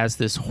like he has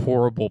this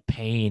horrible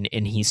pain,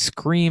 and he's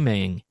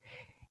screaming.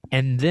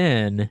 And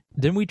then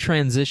we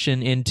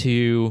transition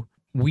into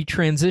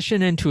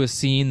a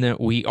scene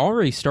that we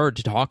already started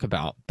to talk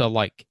about,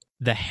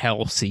 the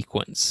hell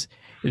sequence.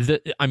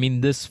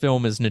 This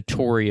film is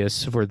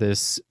notorious for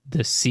this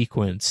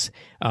sequence.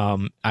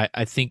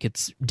 I think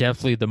it's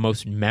definitely the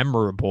most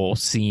memorable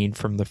scene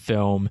from the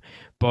film.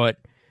 But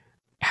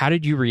how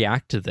did you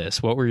react to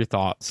this? What were your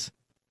thoughts?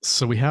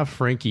 So we have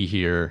Frankie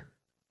here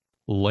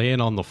laying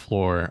on the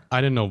floor.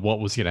 I didn't know what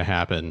was going to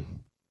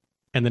happen.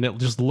 And then it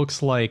just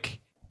looks like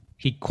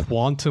he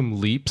quantum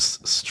leaps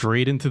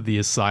straight into the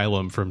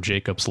asylum from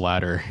Jacob's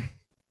Ladder.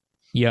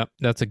 Yep,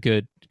 that's a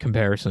good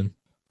comparison.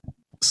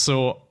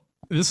 So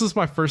this is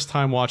my first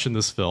time watching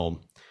this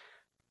film.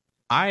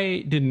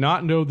 I did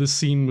not know this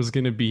scene was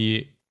going to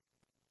be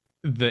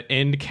the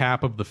end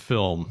cap of the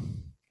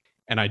film.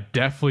 And I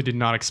definitely did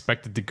not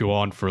expect it to go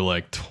on for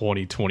like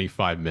 20,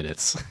 25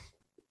 minutes.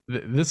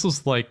 This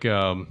was like,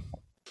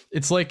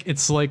 it's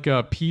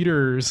like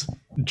Peter's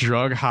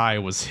drug high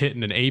was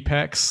hitting an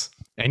apex,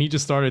 and he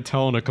just started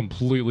telling a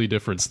completely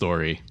different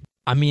story.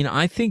 I mean,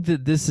 I think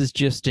that this is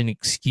just an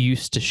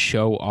excuse to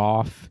show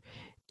off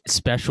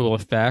special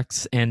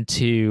effects and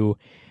to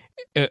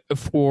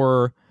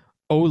for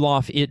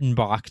Olaf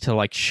Ittenbach to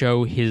like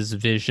show his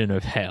vision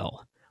of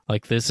hell.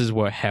 Like, this is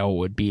what hell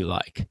would be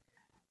like.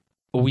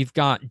 We've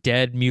got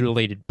dead,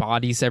 mutilated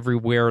bodies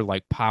everywhere,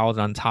 like piled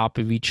on top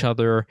of each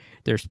other.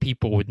 There's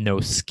people with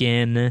no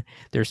skin.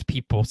 There's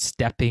people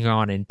stepping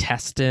on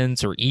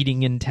intestines or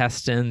eating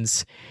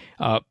intestines.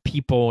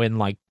 People in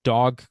like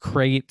dog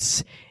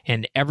crates,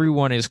 and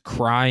everyone is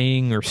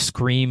crying or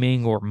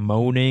screaming or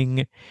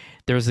moaning.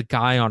 There's a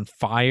guy on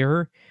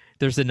fire.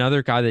 There's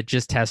another guy that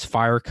just has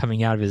fire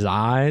coming out of his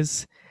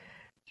eyes.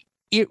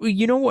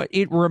 You know what?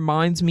 It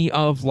reminds me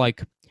of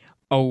like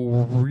a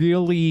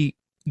really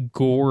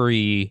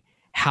gory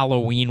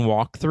Halloween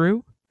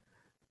walkthrough,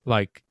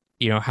 like,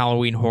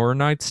 Halloween Horror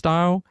Night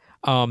style,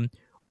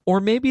 or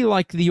maybe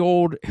like the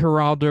old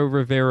Geraldo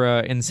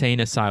Rivera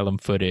Insane Asylum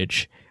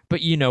footage,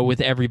 but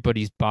with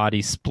everybody's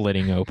body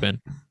splitting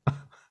open.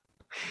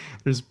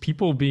 There's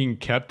people being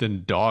kept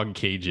in dog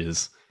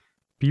cages,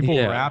 people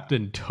wrapped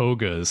in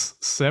togas,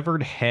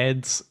 severed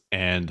heads,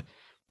 and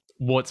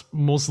what's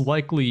most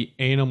likely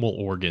animal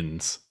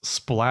organs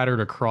splattered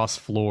across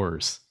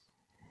floors.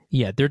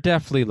 Yeah, they're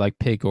definitely like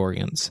pig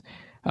organs.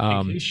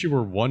 In case you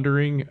were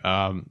wondering,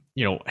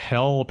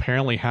 hell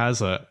apparently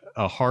has a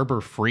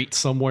harbor freight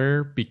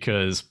somewhere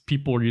because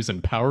people are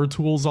using power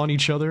tools on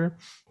each other.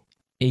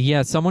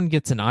 Yeah, someone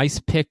gets an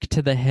ice pick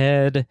to the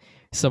head.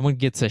 Someone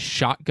gets a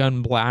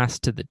shotgun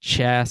blast to the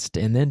chest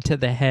and then to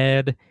the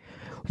head.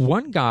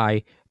 One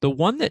guy, the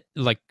one that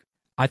like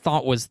I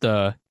thought was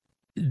the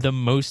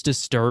most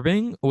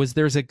disturbing was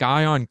there's a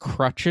guy on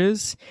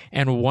crutches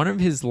and one of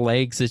his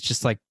legs is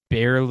just like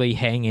barely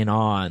hanging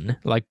on,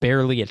 like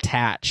barely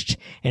attached,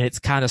 and it's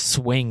kind of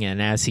swinging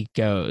as he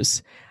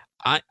goes.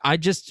 I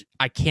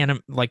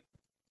can't, like,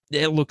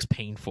 it looks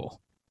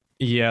painful.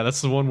 Yeah,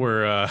 that's the one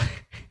where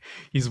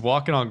he's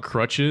walking on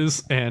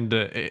crutches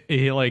and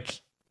he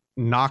like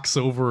knocks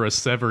over a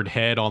severed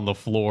head on the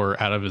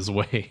floor out of his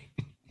way.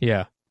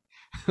 Yeah.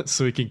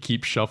 So he can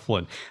keep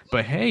shuffling.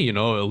 But hey, at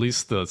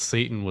least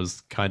Satan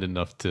was kind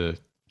enough to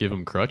give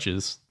him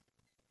crutches.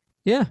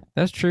 Yeah,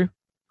 that's true.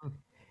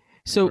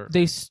 So Sure.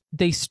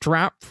 they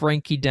strap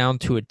Frankie down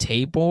to a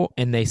table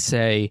and they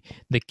say,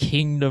 "The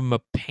kingdom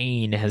of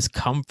pain has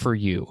come for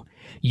you.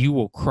 You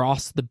will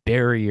cross the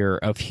barrier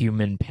of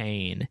human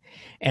pain."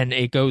 And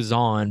it goes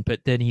on,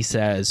 but then he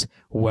says,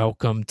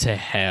 "Welcome to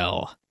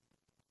hell."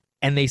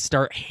 And they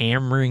start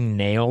hammering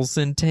nails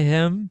into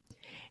him,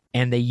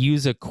 and they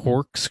use a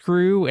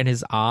corkscrew in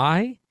his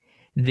eye.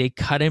 They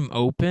cut him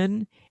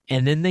open,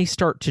 and then they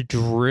start to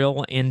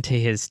drill into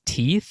his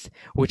teeth,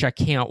 which I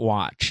can't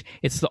watch.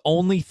 It's the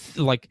only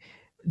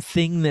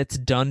thing that's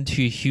done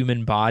to a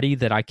human body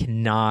that I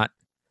cannot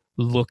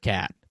look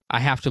at. I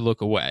have to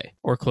look away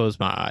or close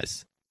my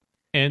eyes.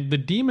 And the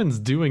demons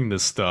doing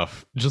this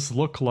stuff just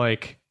look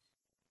like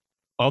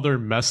other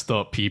messed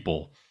up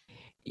people.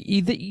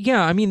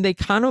 Yeah, I mean, they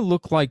kind of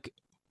look like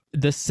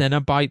the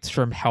Cenobites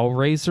from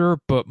Hellraiser,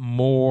 but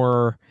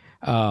more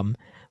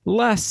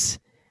less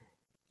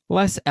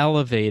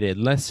elevated,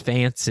 less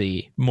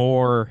fancy,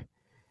 more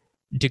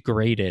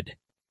degraded.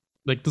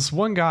 Like this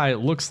one guy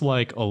looks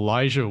like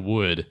Elijah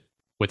Wood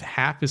with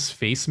half his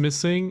face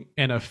missing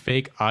and a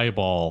fake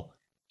eyeball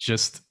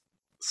just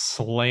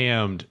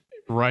slammed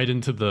right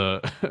into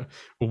the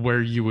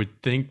where you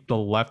would think the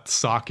left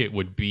socket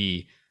would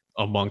be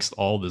amongst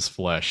all this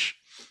flesh.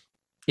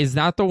 Is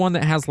that the one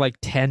that has like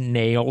 10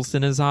 nails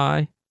in his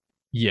eye?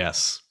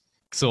 Yes.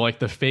 So like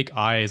the fake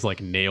eye is like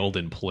nailed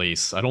in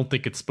place. I don't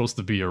think it's supposed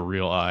to be a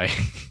real eye.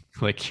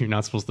 Like you're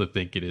not supposed to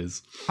think it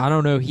is. I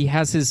don't know. He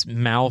has his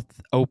mouth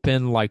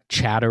open like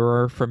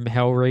Chatterer from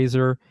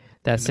Hellraiser.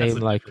 That same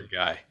like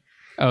guy.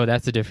 Oh,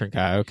 that's a different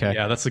guy. Okay.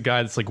 Yeah, that's the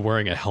guy that's like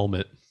wearing a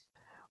helmet.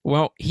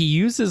 Well, he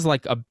uses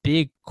like a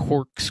big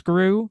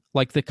corkscrew,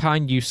 like the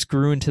kind you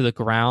screw into the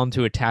ground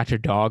to attach a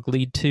dog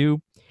lead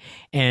to,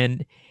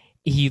 and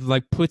he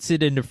like puts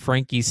it into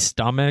Frankie's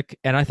stomach,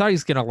 and I thought he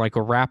was gonna like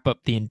wrap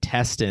up the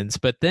intestines,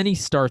 but then he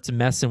starts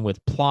messing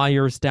with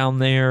pliers down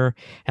there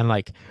and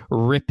like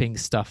ripping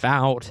stuff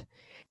out.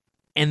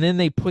 And then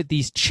they put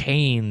these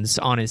chains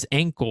on his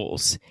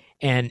ankles,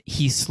 and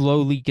he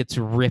slowly gets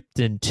ripped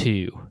in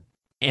two.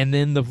 And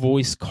then the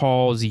voice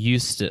calls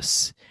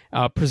Eustace,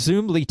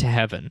 presumably to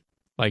heaven.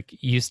 Like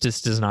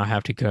Eustace does not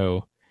have to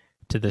go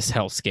to this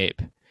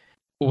hellscape.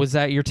 Was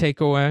that your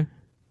takeaway?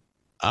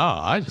 Oh,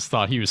 I just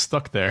thought he was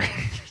stuck there.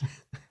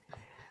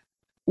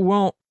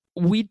 Well,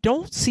 we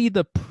don't see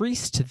the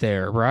priest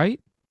there, right?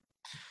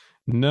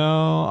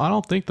 No, I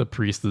don't think the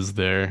priest is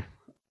there.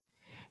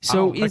 So I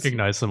don't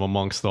recognize him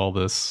amongst all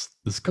this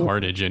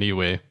carnage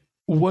anyway.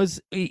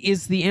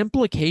 Is the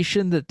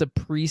implication that the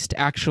priest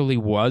actually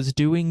was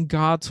doing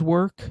God's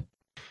work?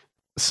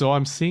 So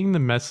I'm seeing the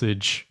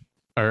message,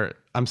 or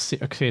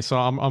okay. So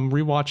I'm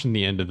rewatching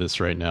the end of this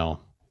right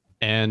now,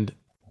 and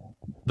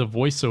the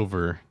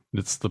voiceover.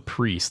 It's the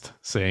priest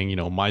saying,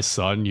 "My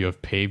son, you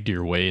have paved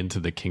your way into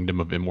the kingdom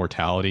of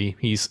immortality."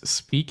 He's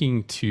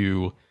speaking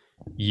to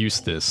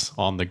Eustace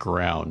on the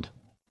ground.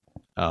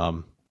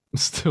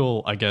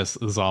 Still, I guess,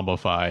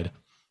 zombified,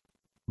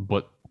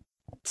 but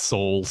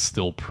soul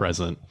still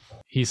present.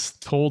 He's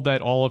told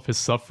that all of his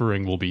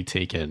suffering will be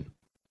taken.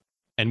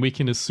 And we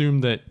can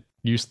assume that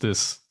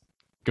Eustace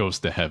goes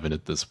to heaven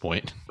at this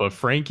point. But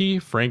Frankie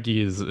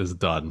is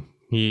done.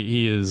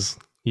 He's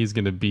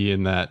going to be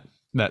in that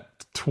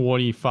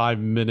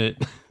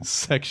 25-minute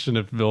section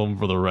of film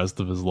for the rest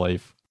of his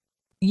life.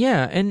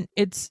 Yeah, and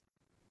it's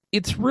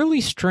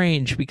really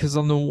strange because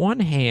on the one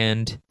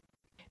hand,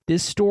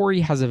 this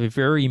story has a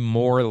very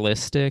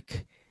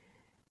moralistic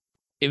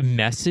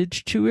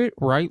message to it,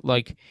 right?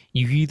 Like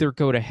you either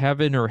go to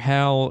heaven or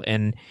hell,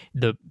 and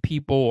the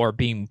people are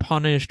being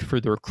punished for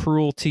their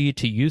cruelty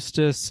to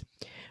Eustace.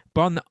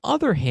 But on the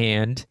other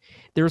hand,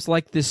 there's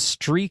like this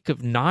streak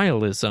of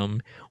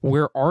nihilism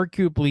where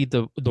arguably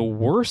the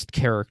worst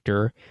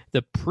character,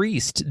 the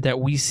priest that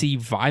we see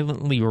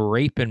violently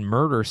rape and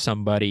murder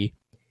somebody,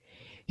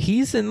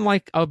 he's in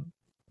like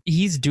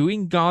he's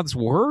doing God's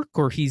work,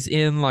 or he's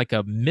in like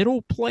a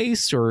middle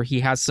place, or he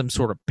has some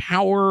sort of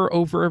power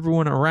over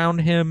everyone around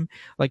him.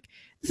 Like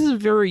this is a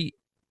very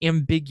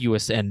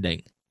ambiguous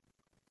ending.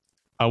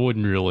 I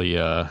wouldn't really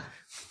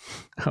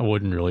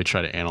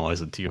try to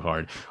analyze it too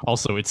hard.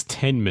 Also, it's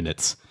 10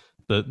 minutes.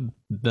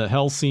 The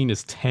hell scene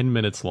is 10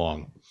 minutes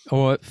long.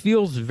 Oh, it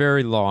feels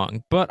very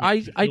long, but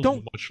I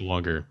don't much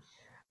longer.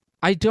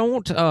 I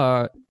don't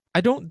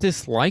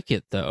dislike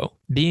it though,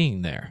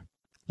 being there.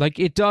 Like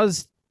it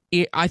does.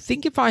 I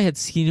think if I had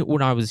seen it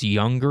when I was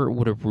younger, it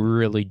would have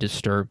really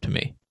disturbed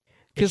me.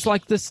 Because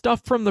like the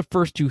stuff from the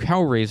first two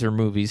Hellraiser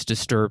movies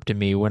disturbed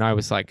me when I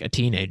was like a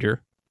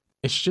teenager.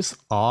 It's just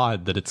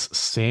odd that it's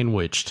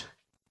sandwiched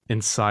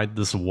inside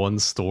this one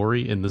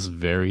story in this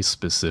very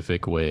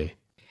specific way.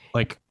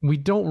 Like, we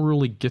don't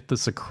really get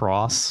this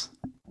across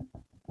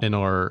in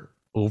our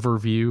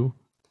overview,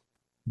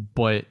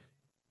 but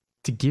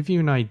to give you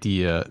an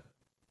idea,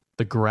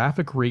 the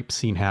graphic rape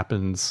scene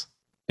happens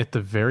at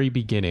the very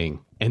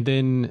beginning, and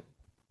then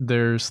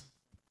there's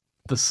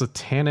the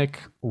satanic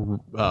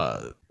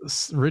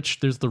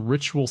there's the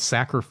ritual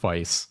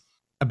sacrifice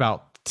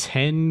about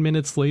 10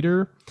 minutes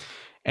later,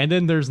 and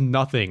then there's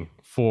nothing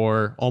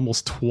for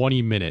almost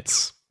 20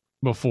 minutes.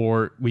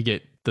 before we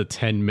get the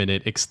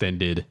 10-minute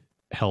extended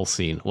hell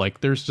scene.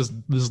 Like there's just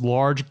this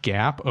large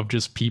gap of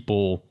just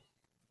people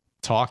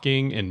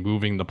talking and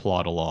moving the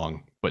plot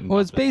along. But Well,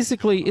 it's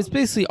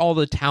basically all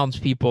the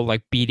townspeople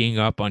like beating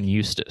up on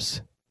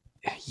Eustace.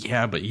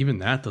 yeah, but even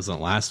that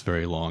doesn't last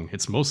very long.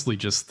 It's mostly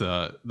just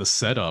the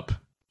setup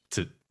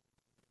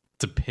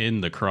to pin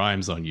the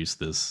crimes on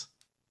Eustace.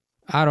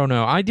 I don't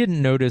know. I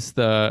didn't notice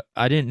the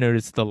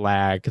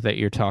lag that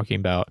you're talking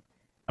about.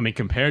 I mean,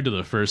 compared to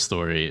the first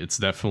story, it's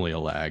definitely a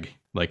lag.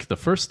 Like the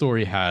first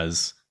story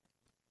has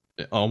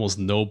almost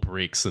no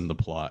breaks in the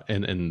plot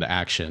and in the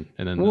action,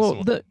 and then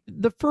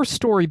the first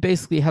story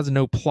basically has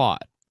no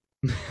plot.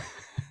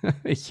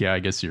 Yeah, I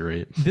guess you're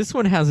right. This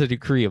one has a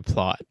degree of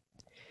plot.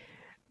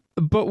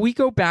 But we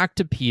go back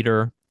to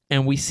Peter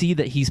and we see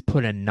that he's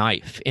put a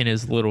knife in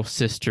his little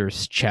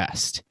sister's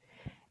chest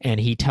and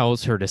he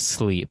tells her to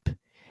sleep.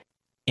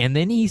 And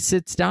then he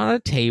sits down at a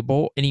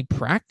table and he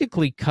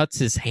practically cuts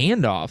his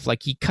hand off.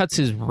 Like he cuts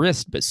his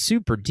wrist, but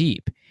super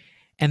deep.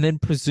 And then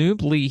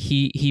presumably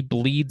he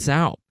bleeds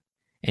out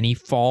and he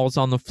falls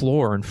on the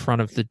floor in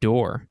front of the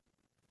door.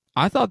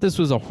 I thought this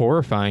was a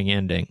horrifying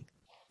ending.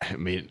 I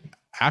mean,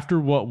 after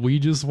what we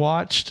just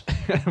watched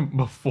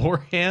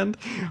beforehand,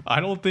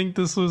 I don't think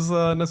this was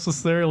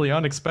necessarily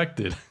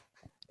unexpected.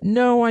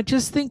 No, I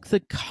just think the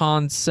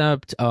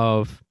concept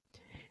of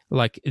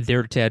like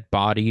their dead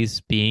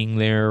bodies being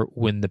there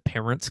when the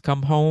parents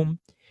come home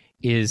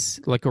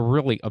is like a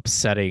really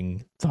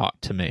upsetting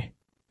thought to me.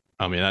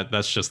 I mean,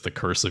 that's just the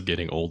curse of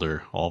getting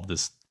older. All of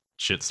this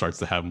shit starts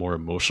to have more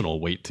emotional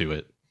weight to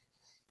it.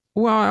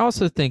 Well, I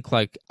also think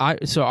like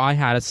I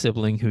had a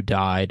sibling who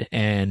died,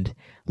 and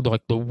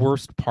like the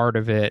worst part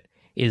of it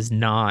is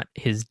not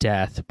his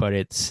death, but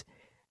it's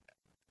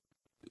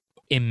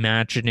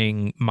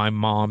imagining my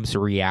mom's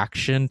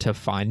reaction to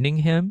finding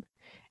him.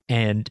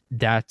 And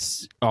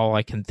that's all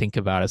I can think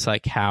about. It's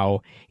like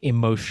how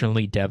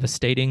emotionally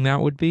devastating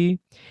that would be.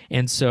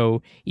 And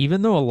so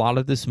even though a lot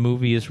of this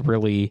movie is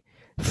really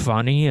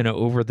funny and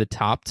over the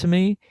top to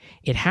me,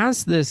 it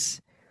has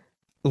this,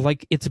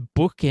 like, it's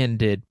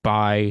bookended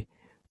by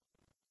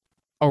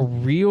a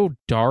real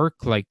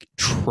dark, like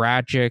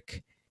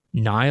tragic,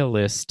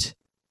 nihilist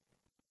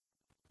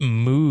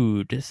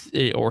mood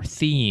or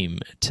theme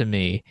to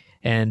me.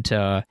 And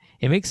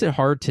it makes it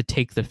hard to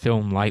take the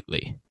film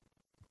lightly.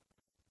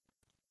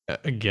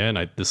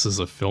 Again, this is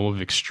a film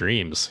of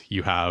extremes.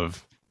 You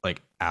have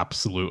like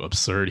absolute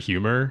absurd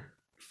humor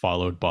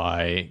followed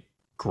by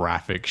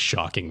graphic,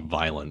 shocking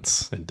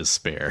violence and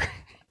despair.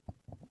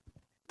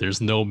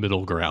 There's no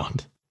middle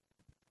ground.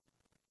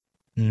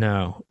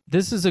 No,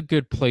 this is a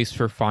good place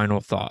for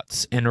final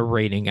thoughts and a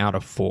rating out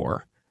of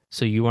 4.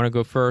 So you want to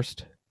go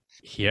first?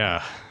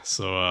 Yeah.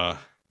 So,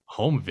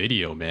 home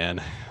video,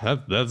 man.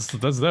 That's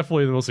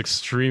definitely the most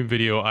extreme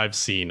video I've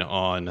seen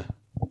on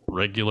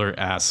regular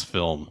ass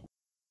film.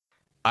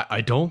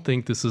 I don't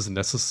think this is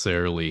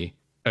necessarily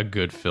a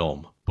good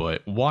film,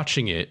 but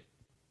watching it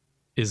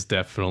is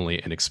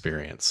definitely an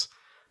experience.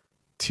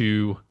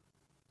 To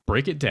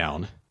break it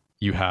down,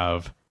 you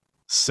have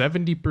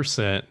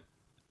 70%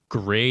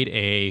 grade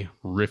A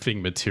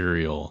riffing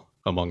material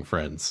among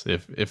friends,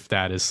 if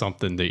that is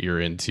something that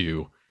you're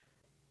into.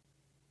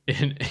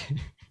 And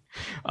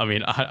I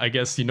mean, I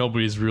guess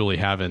nobody's really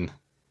having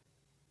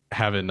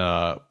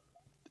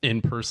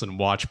in-person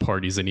watch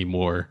parties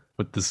anymore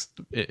with this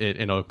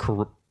in a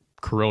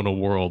corona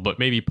world, but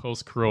maybe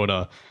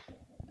post-corona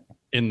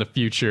in the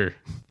future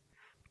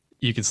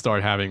you can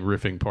start having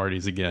riffing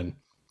parties again.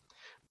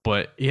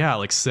 But yeah,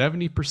 like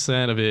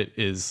 70% of it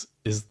is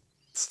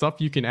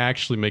stuff you can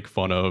actually make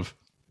fun of.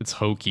 It's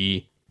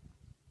hokey.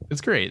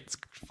 It's great. It's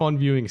a fun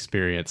viewing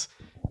experience.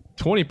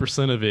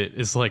 20% of it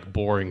is like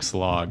boring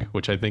slog,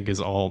 which I think is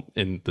all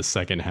in the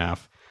second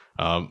half.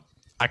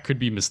 I could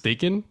be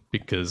mistaken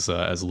because,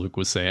 as Luke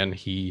was saying,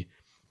 he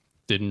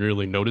didn't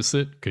really notice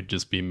it. Could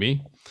just be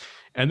me.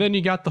 And then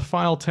you got the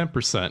final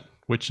 10%,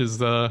 which is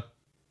the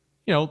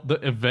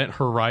Event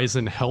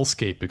Horizon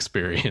hellscape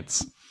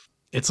experience.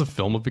 It's a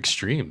film of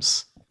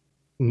extremes.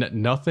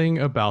 Nothing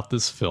about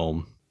this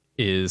film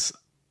is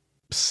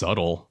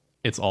subtle.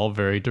 It's all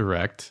very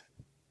direct.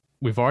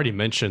 We've already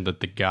mentioned that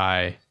the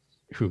guy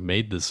who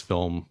made this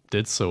film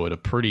did so at a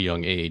pretty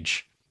young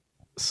age.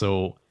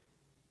 So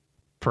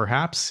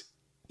perhaps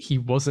he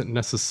wasn't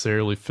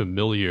necessarily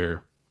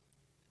familiar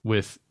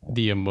with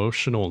the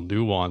emotional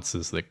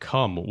nuances that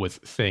come with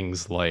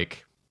things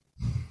like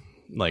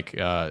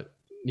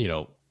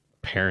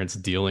parents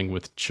dealing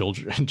with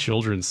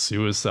children's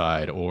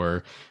suicide,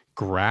 or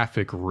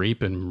graphic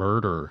rape and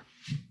murder,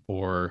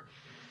 or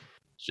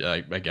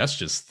I guess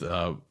just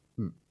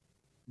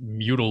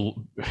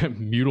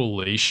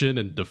mutilation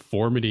and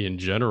deformity in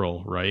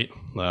general, right?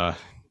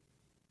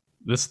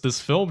 This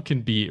film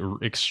can be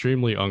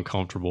extremely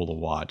uncomfortable to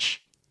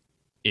watch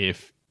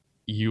if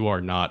you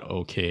are not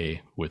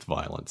okay with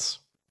violence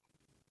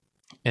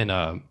in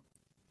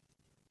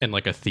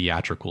like a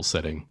theatrical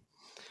setting.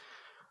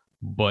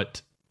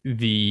 But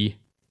the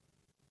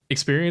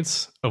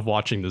experience of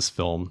watching this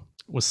film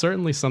was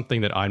certainly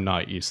something that I'm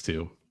not used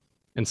to.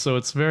 And so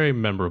it's very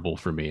memorable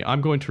for me.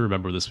 I'm going to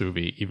remember this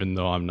movie, even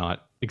though I'm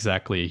not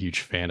exactly a huge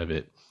fan of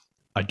it.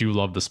 I do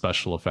love the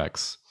special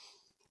effects.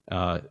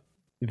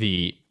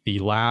 The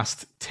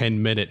last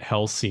 10-minute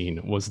hell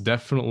scene was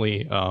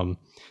definitely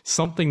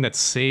something that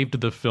saved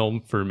the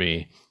film for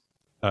me,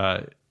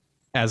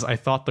 as I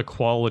thought the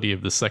quality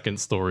of the second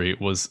story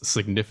was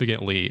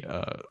significantly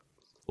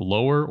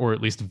lower, or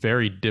at least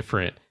very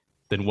different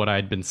than what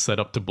I'd been set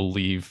up to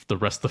believe the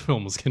rest of the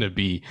film was going to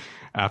be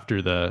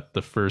after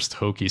the first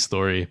hokey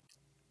story.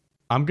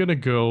 I'm going to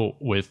go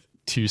with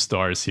 2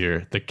 stars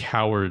here, the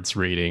Cowards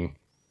rating,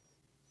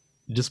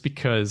 just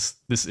because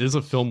this is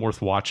a film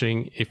worth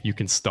watching if you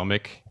can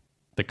stomach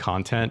the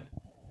content.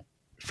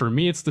 For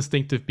me, it's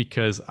distinctive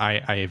because I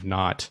have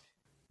not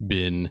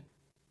been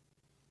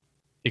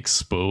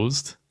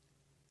exposed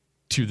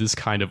to this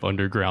kind of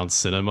underground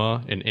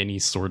cinema in any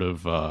sort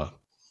of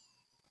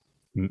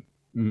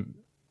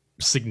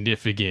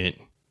significant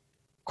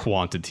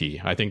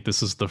quantity. I think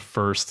this is the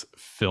first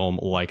film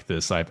like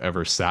this I've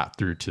ever sat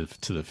through to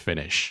the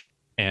finish.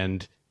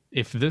 And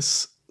if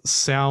this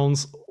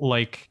sounds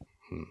like,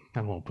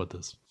 I won't put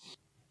this,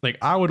 like,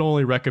 I would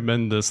only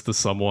recommend this to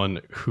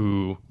someone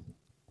who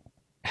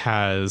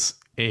has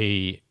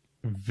a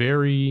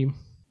very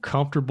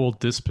comfortable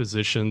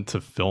disposition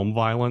to film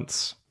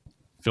violence,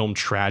 film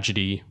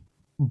tragedy,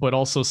 but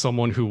also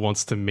someone who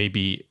wants to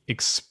maybe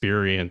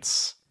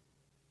experience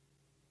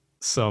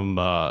some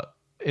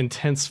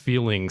intense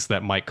feelings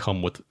that might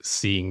come with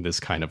seeing this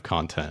kind of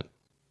content.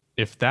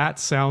 If that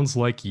sounds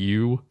like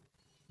you,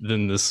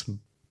 then this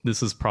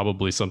is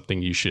probably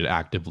something you should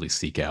actively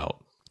seek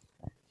out.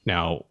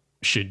 Now,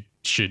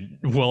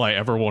 will I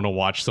ever want to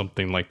watch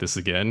something like this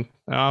again?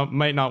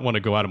 Might not want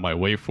to go out of my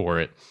way for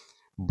it,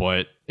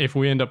 but if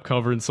we end up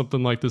covering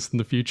something like this in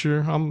the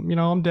future,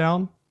 I'm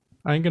down.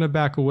 I ain't gonna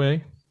back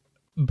away.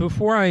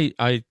 Before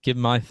I give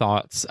my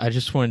thoughts, I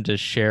just wanted to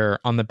share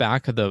on the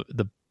back of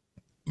the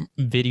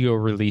video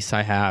release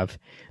I have,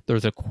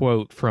 there's a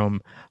quote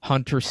from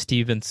Hunter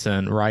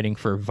Stevenson writing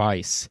for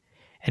Vice,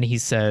 and he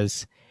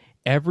says,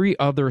 "Every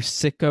other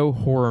sicko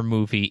horror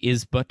movie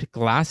is but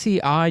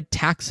glassy-eyed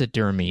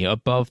taxidermy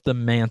above the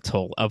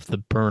mantle of the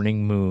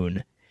burning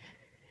moon.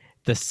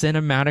 The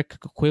cinematic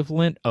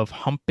equivalent of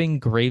humping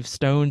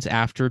gravestones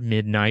after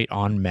midnight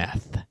on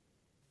meth."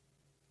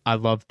 I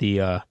love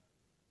the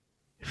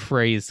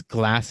phrase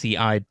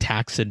glassy-eyed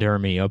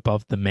taxidermy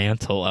above the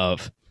mantle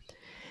of.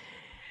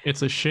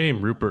 It's a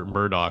shame Rupert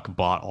Murdoch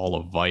bought all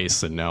of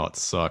Vice and now it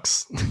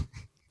sucks.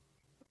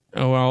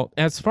 Oh, well,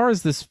 as far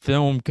as this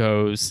film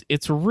goes,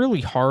 it's a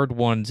really hard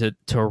one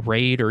to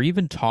rate or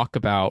even talk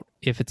about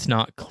if it's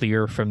not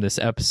clear from this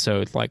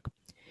episode. Like,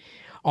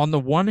 on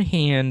the one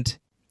hand,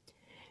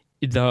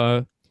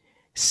 the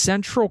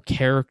central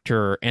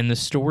character and the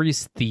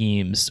story's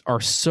themes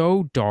are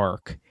so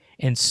dark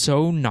and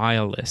so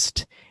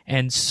nihilist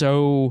and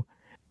so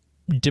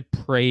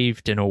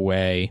depraved in a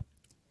way.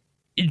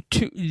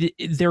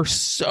 They're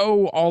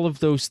so all of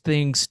those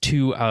things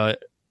to an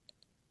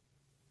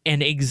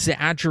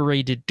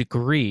exaggerated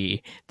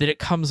degree that it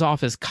comes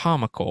off as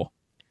comical,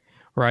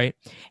 right?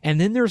 And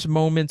then there's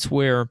moments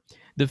where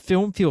the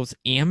film feels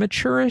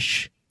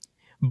amateurish,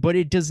 but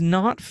it does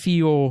not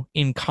feel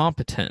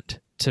incompetent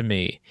to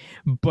me.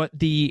 But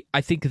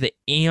I think the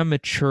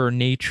amateur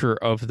nature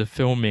of the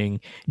filming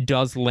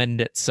does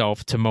lend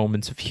itself to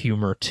moments of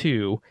humor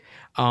too.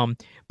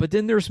 But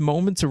then there's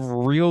moments of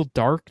real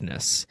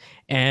darkness.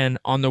 And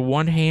on the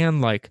one hand,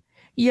 like,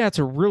 yeah, it's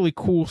a really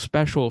cool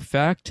special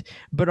effect.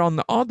 But on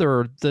the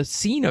other, the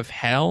scene of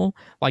hell,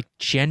 like,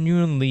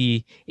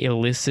 genuinely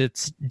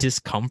elicits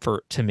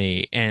discomfort to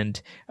me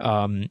and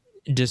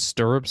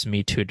disturbs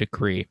me to a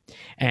degree.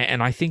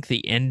 And I think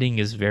the ending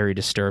is very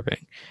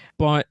disturbing.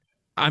 But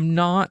I'm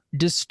not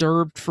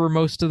disturbed for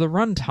most of the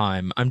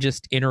runtime. I'm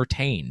just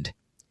entertained.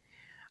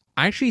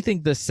 I actually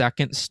think the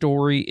second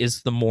story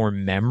is the more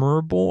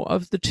memorable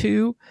of the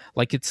two.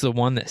 Like, it's the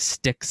one that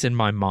sticks in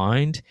my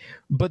mind.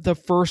 But the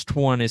first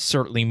one is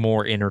certainly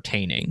more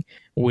entertaining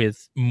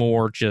with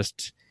more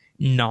just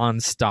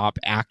nonstop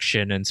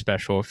action and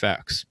special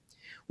effects,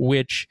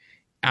 which,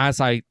 as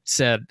I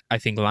said, I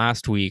think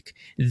last week,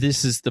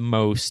 this is the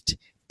most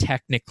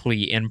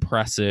technically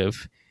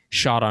impressive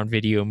shot on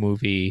video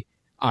movie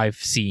I've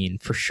seen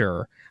for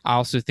sure. I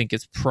also think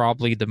it's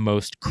probably the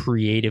most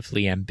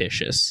creatively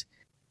ambitious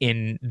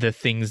in the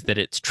things that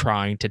it's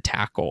trying to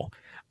tackle.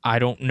 I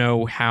don't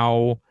know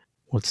how,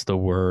 what's the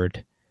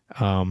word?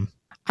 I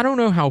don't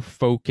know how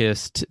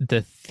focused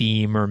the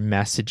theme or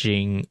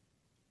messaging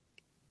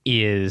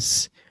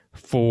is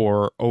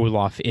for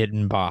Olaf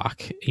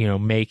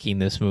Ittenbach, making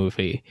this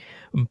movie.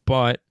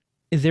 But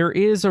there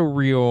is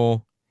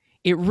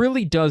it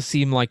really does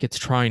seem like it's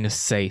trying to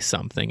say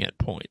something at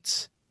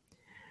points.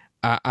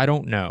 I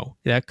don't know.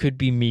 That could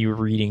be me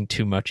reading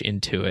too much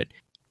into it.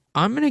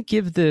 I'm going to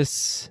give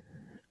this...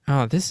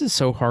 Oh, this is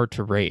so hard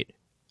to rate.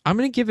 I'm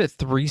going to give it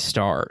 3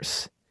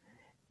 stars.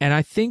 And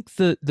I think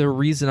the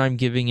reason I'm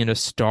giving it a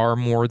star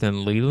more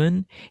than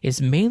Leland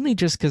is mainly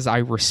just because I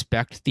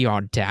respect the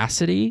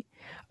audacity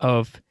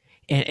of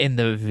and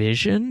the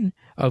vision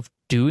of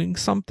doing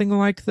something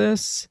like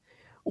this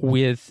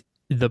with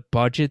the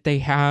budget they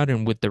had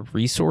and with the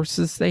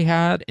resources they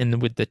had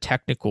and with the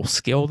technical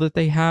skill that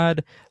they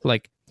had,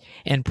 like,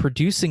 and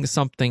producing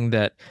something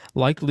that,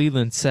 like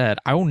Leland said,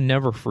 I will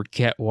never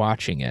forget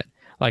watching it.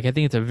 Like, I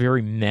think it's a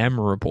very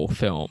memorable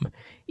film,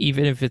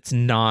 even if it's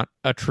not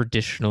a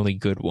traditionally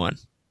good one.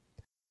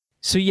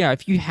 So yeah,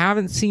 if you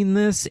haven't seen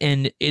this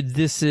and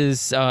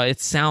it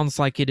sounds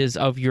like it is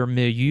of your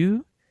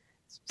milieu,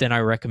 then I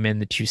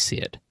recommend that you see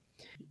it.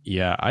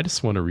 Yeah, I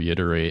just want to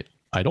reiterate,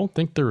 I don't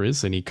think there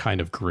is any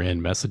kind of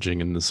grand messaging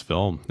in this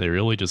film. It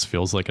really just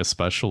feels like a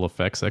special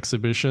effects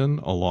exhibition,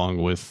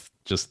 along with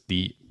just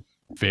the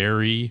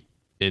very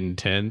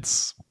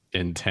intense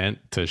intent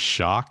to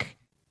shock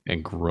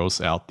and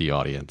gross out the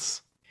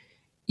audience.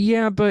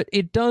 Yeah, but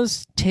it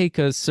does take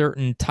a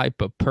certain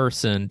type of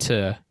person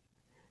to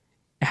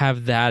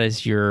have that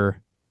as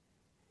your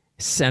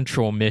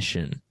central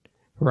mission,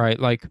 right?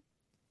 Like,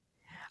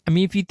 I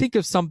mean, if you think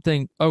of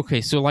something, okay,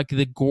 so like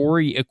the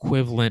gory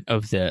equivalent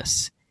of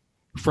this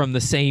from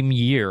the same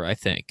year, I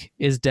think,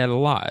 is Dead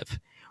Alive,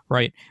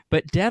 right?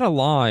 But Dead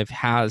Alive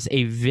has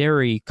a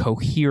very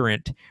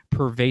coherent,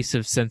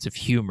 pervasive sense of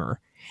humor.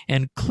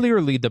 And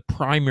clearly the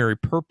primary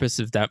purpose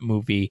of that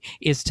movie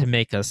is to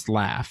make us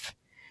laugh.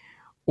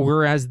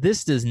 Whereas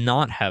this does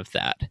not have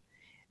that.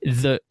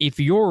 If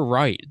you're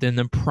right, then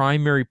the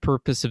primary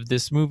purpose of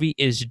this movie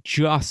is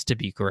just to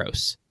be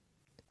gross.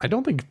 I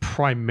don't think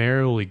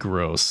primarily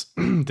gross.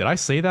 Did I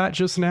say that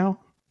just now?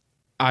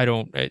 I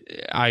don't.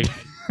 I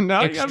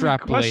now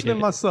extrapolated. I'm questioning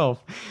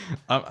myself.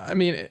 I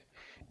mean,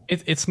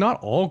 it's not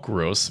all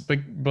gross,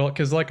 but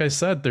because, like I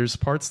said, there's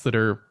parts that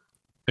are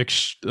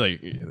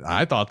like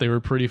I thought they were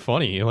pretty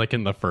funny. Like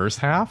in the first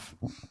half,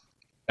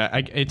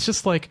 it's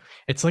just like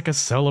it's like a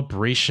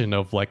celebration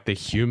of like the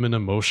human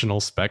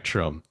emotional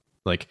spectrum.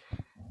 Like,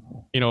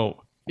 you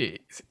know,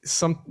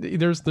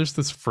 there's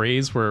this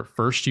phrase where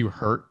first you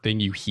hurt,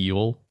 then you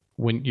heal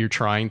when you're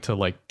trying to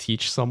like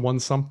teach someone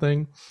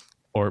something,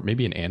 or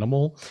maybe an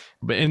animal.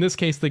 But in this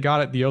case, they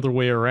got it the other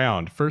way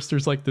around. First,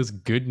 there's like this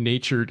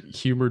good-natured,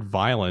 humored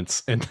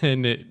violence, and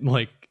then it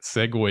like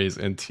segues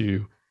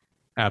into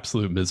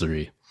absolute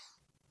misery.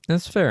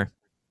 That's fair.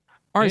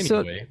 All right,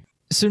 anyway.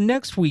 So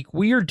next week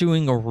we are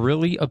doing a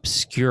really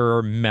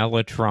obscure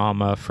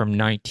melodrama from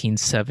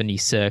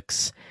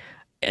 1976.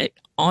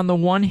 On the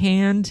one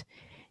hand,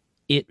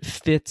 it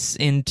fits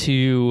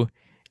into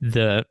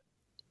the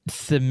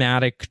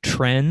thematic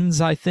trends,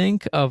 I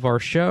think, of our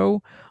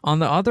show. On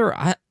the other,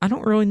 I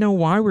don't really know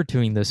why we're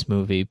doing this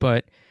movie,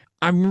 but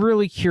I'm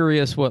really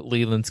curious what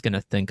Leland's going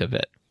to think of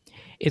it.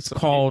 It's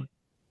called...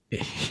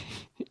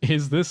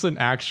 Is this an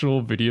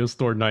actual video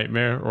store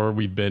nightmare, or are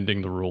we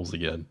bending the rules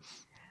again?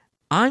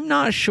 I'm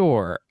not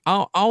sure.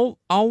 I'll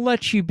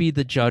let you be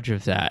the judge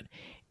of that.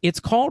 It's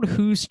called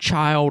Whose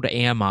Child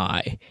Am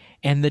I?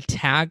 And the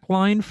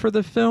tagline for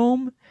the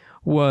film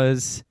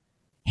was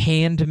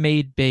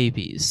Handmade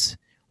Babies.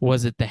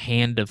 Was it the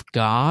hand of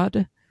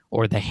God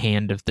or the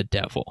hand of the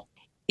devil?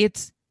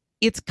 It's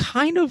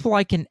kind of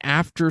like an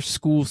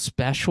after-school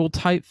special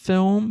type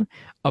film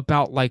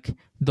about like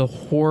the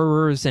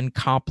horrors and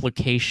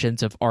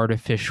complications of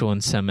artificial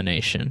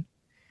insemination,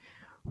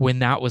 when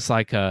that was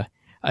like a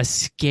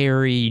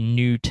scary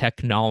new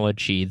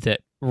technology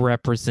that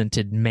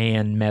represented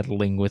man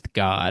meddling with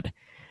God.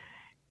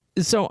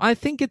 So I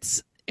think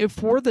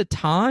for the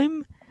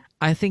time,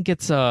 I think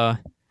it's a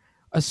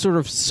sort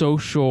of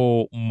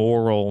social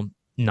moral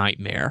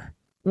nightmare.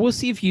 We'll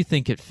see if you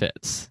think it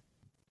fits.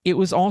 It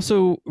was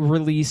also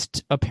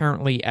released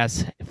apparently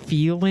as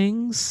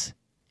Feelings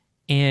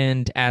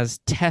and as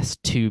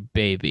Test Tube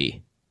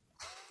Baby.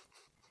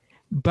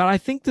 But I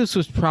think this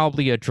was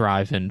probably a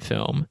drive-in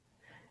film.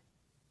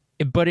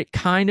 But it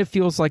kind of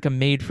feels like a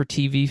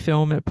made-for-TV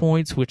film at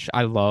points, which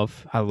I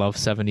love. I love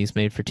 70s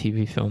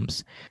made-for-TV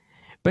films.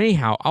 But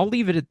anyhow, I'll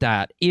leave it at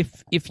that.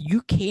 If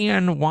you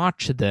can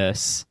watch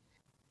this,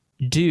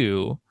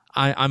 do.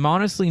 I'm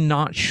honestly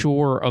not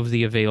sure of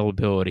the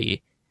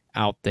availability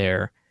out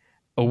there.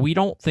 We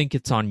don't think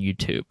it's on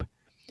YouTube.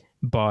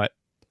 But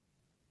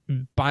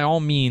by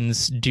all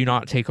means, do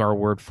not take our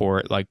word for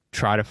it. Like,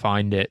 try to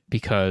find it,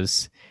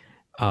 because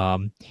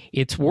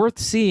it's worth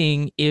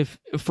seeing, if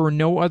for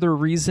no other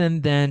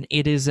reason than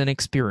it is an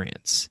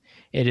experience.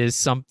 It is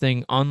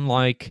something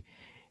unlike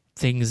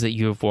things that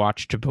you have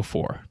watched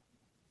before.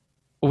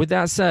 With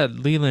that said,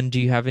 Leland, do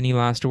you have any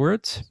last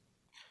words?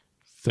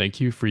 Thank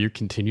you for your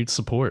continued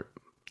support.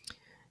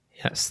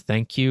 Yes,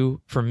 thank you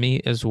from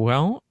me as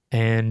well.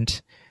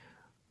 And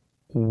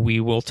we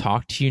will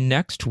talk to you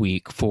next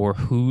week for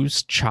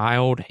Whose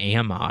Child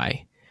Am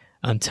I?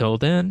 Until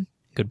then,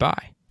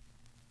 goodbye.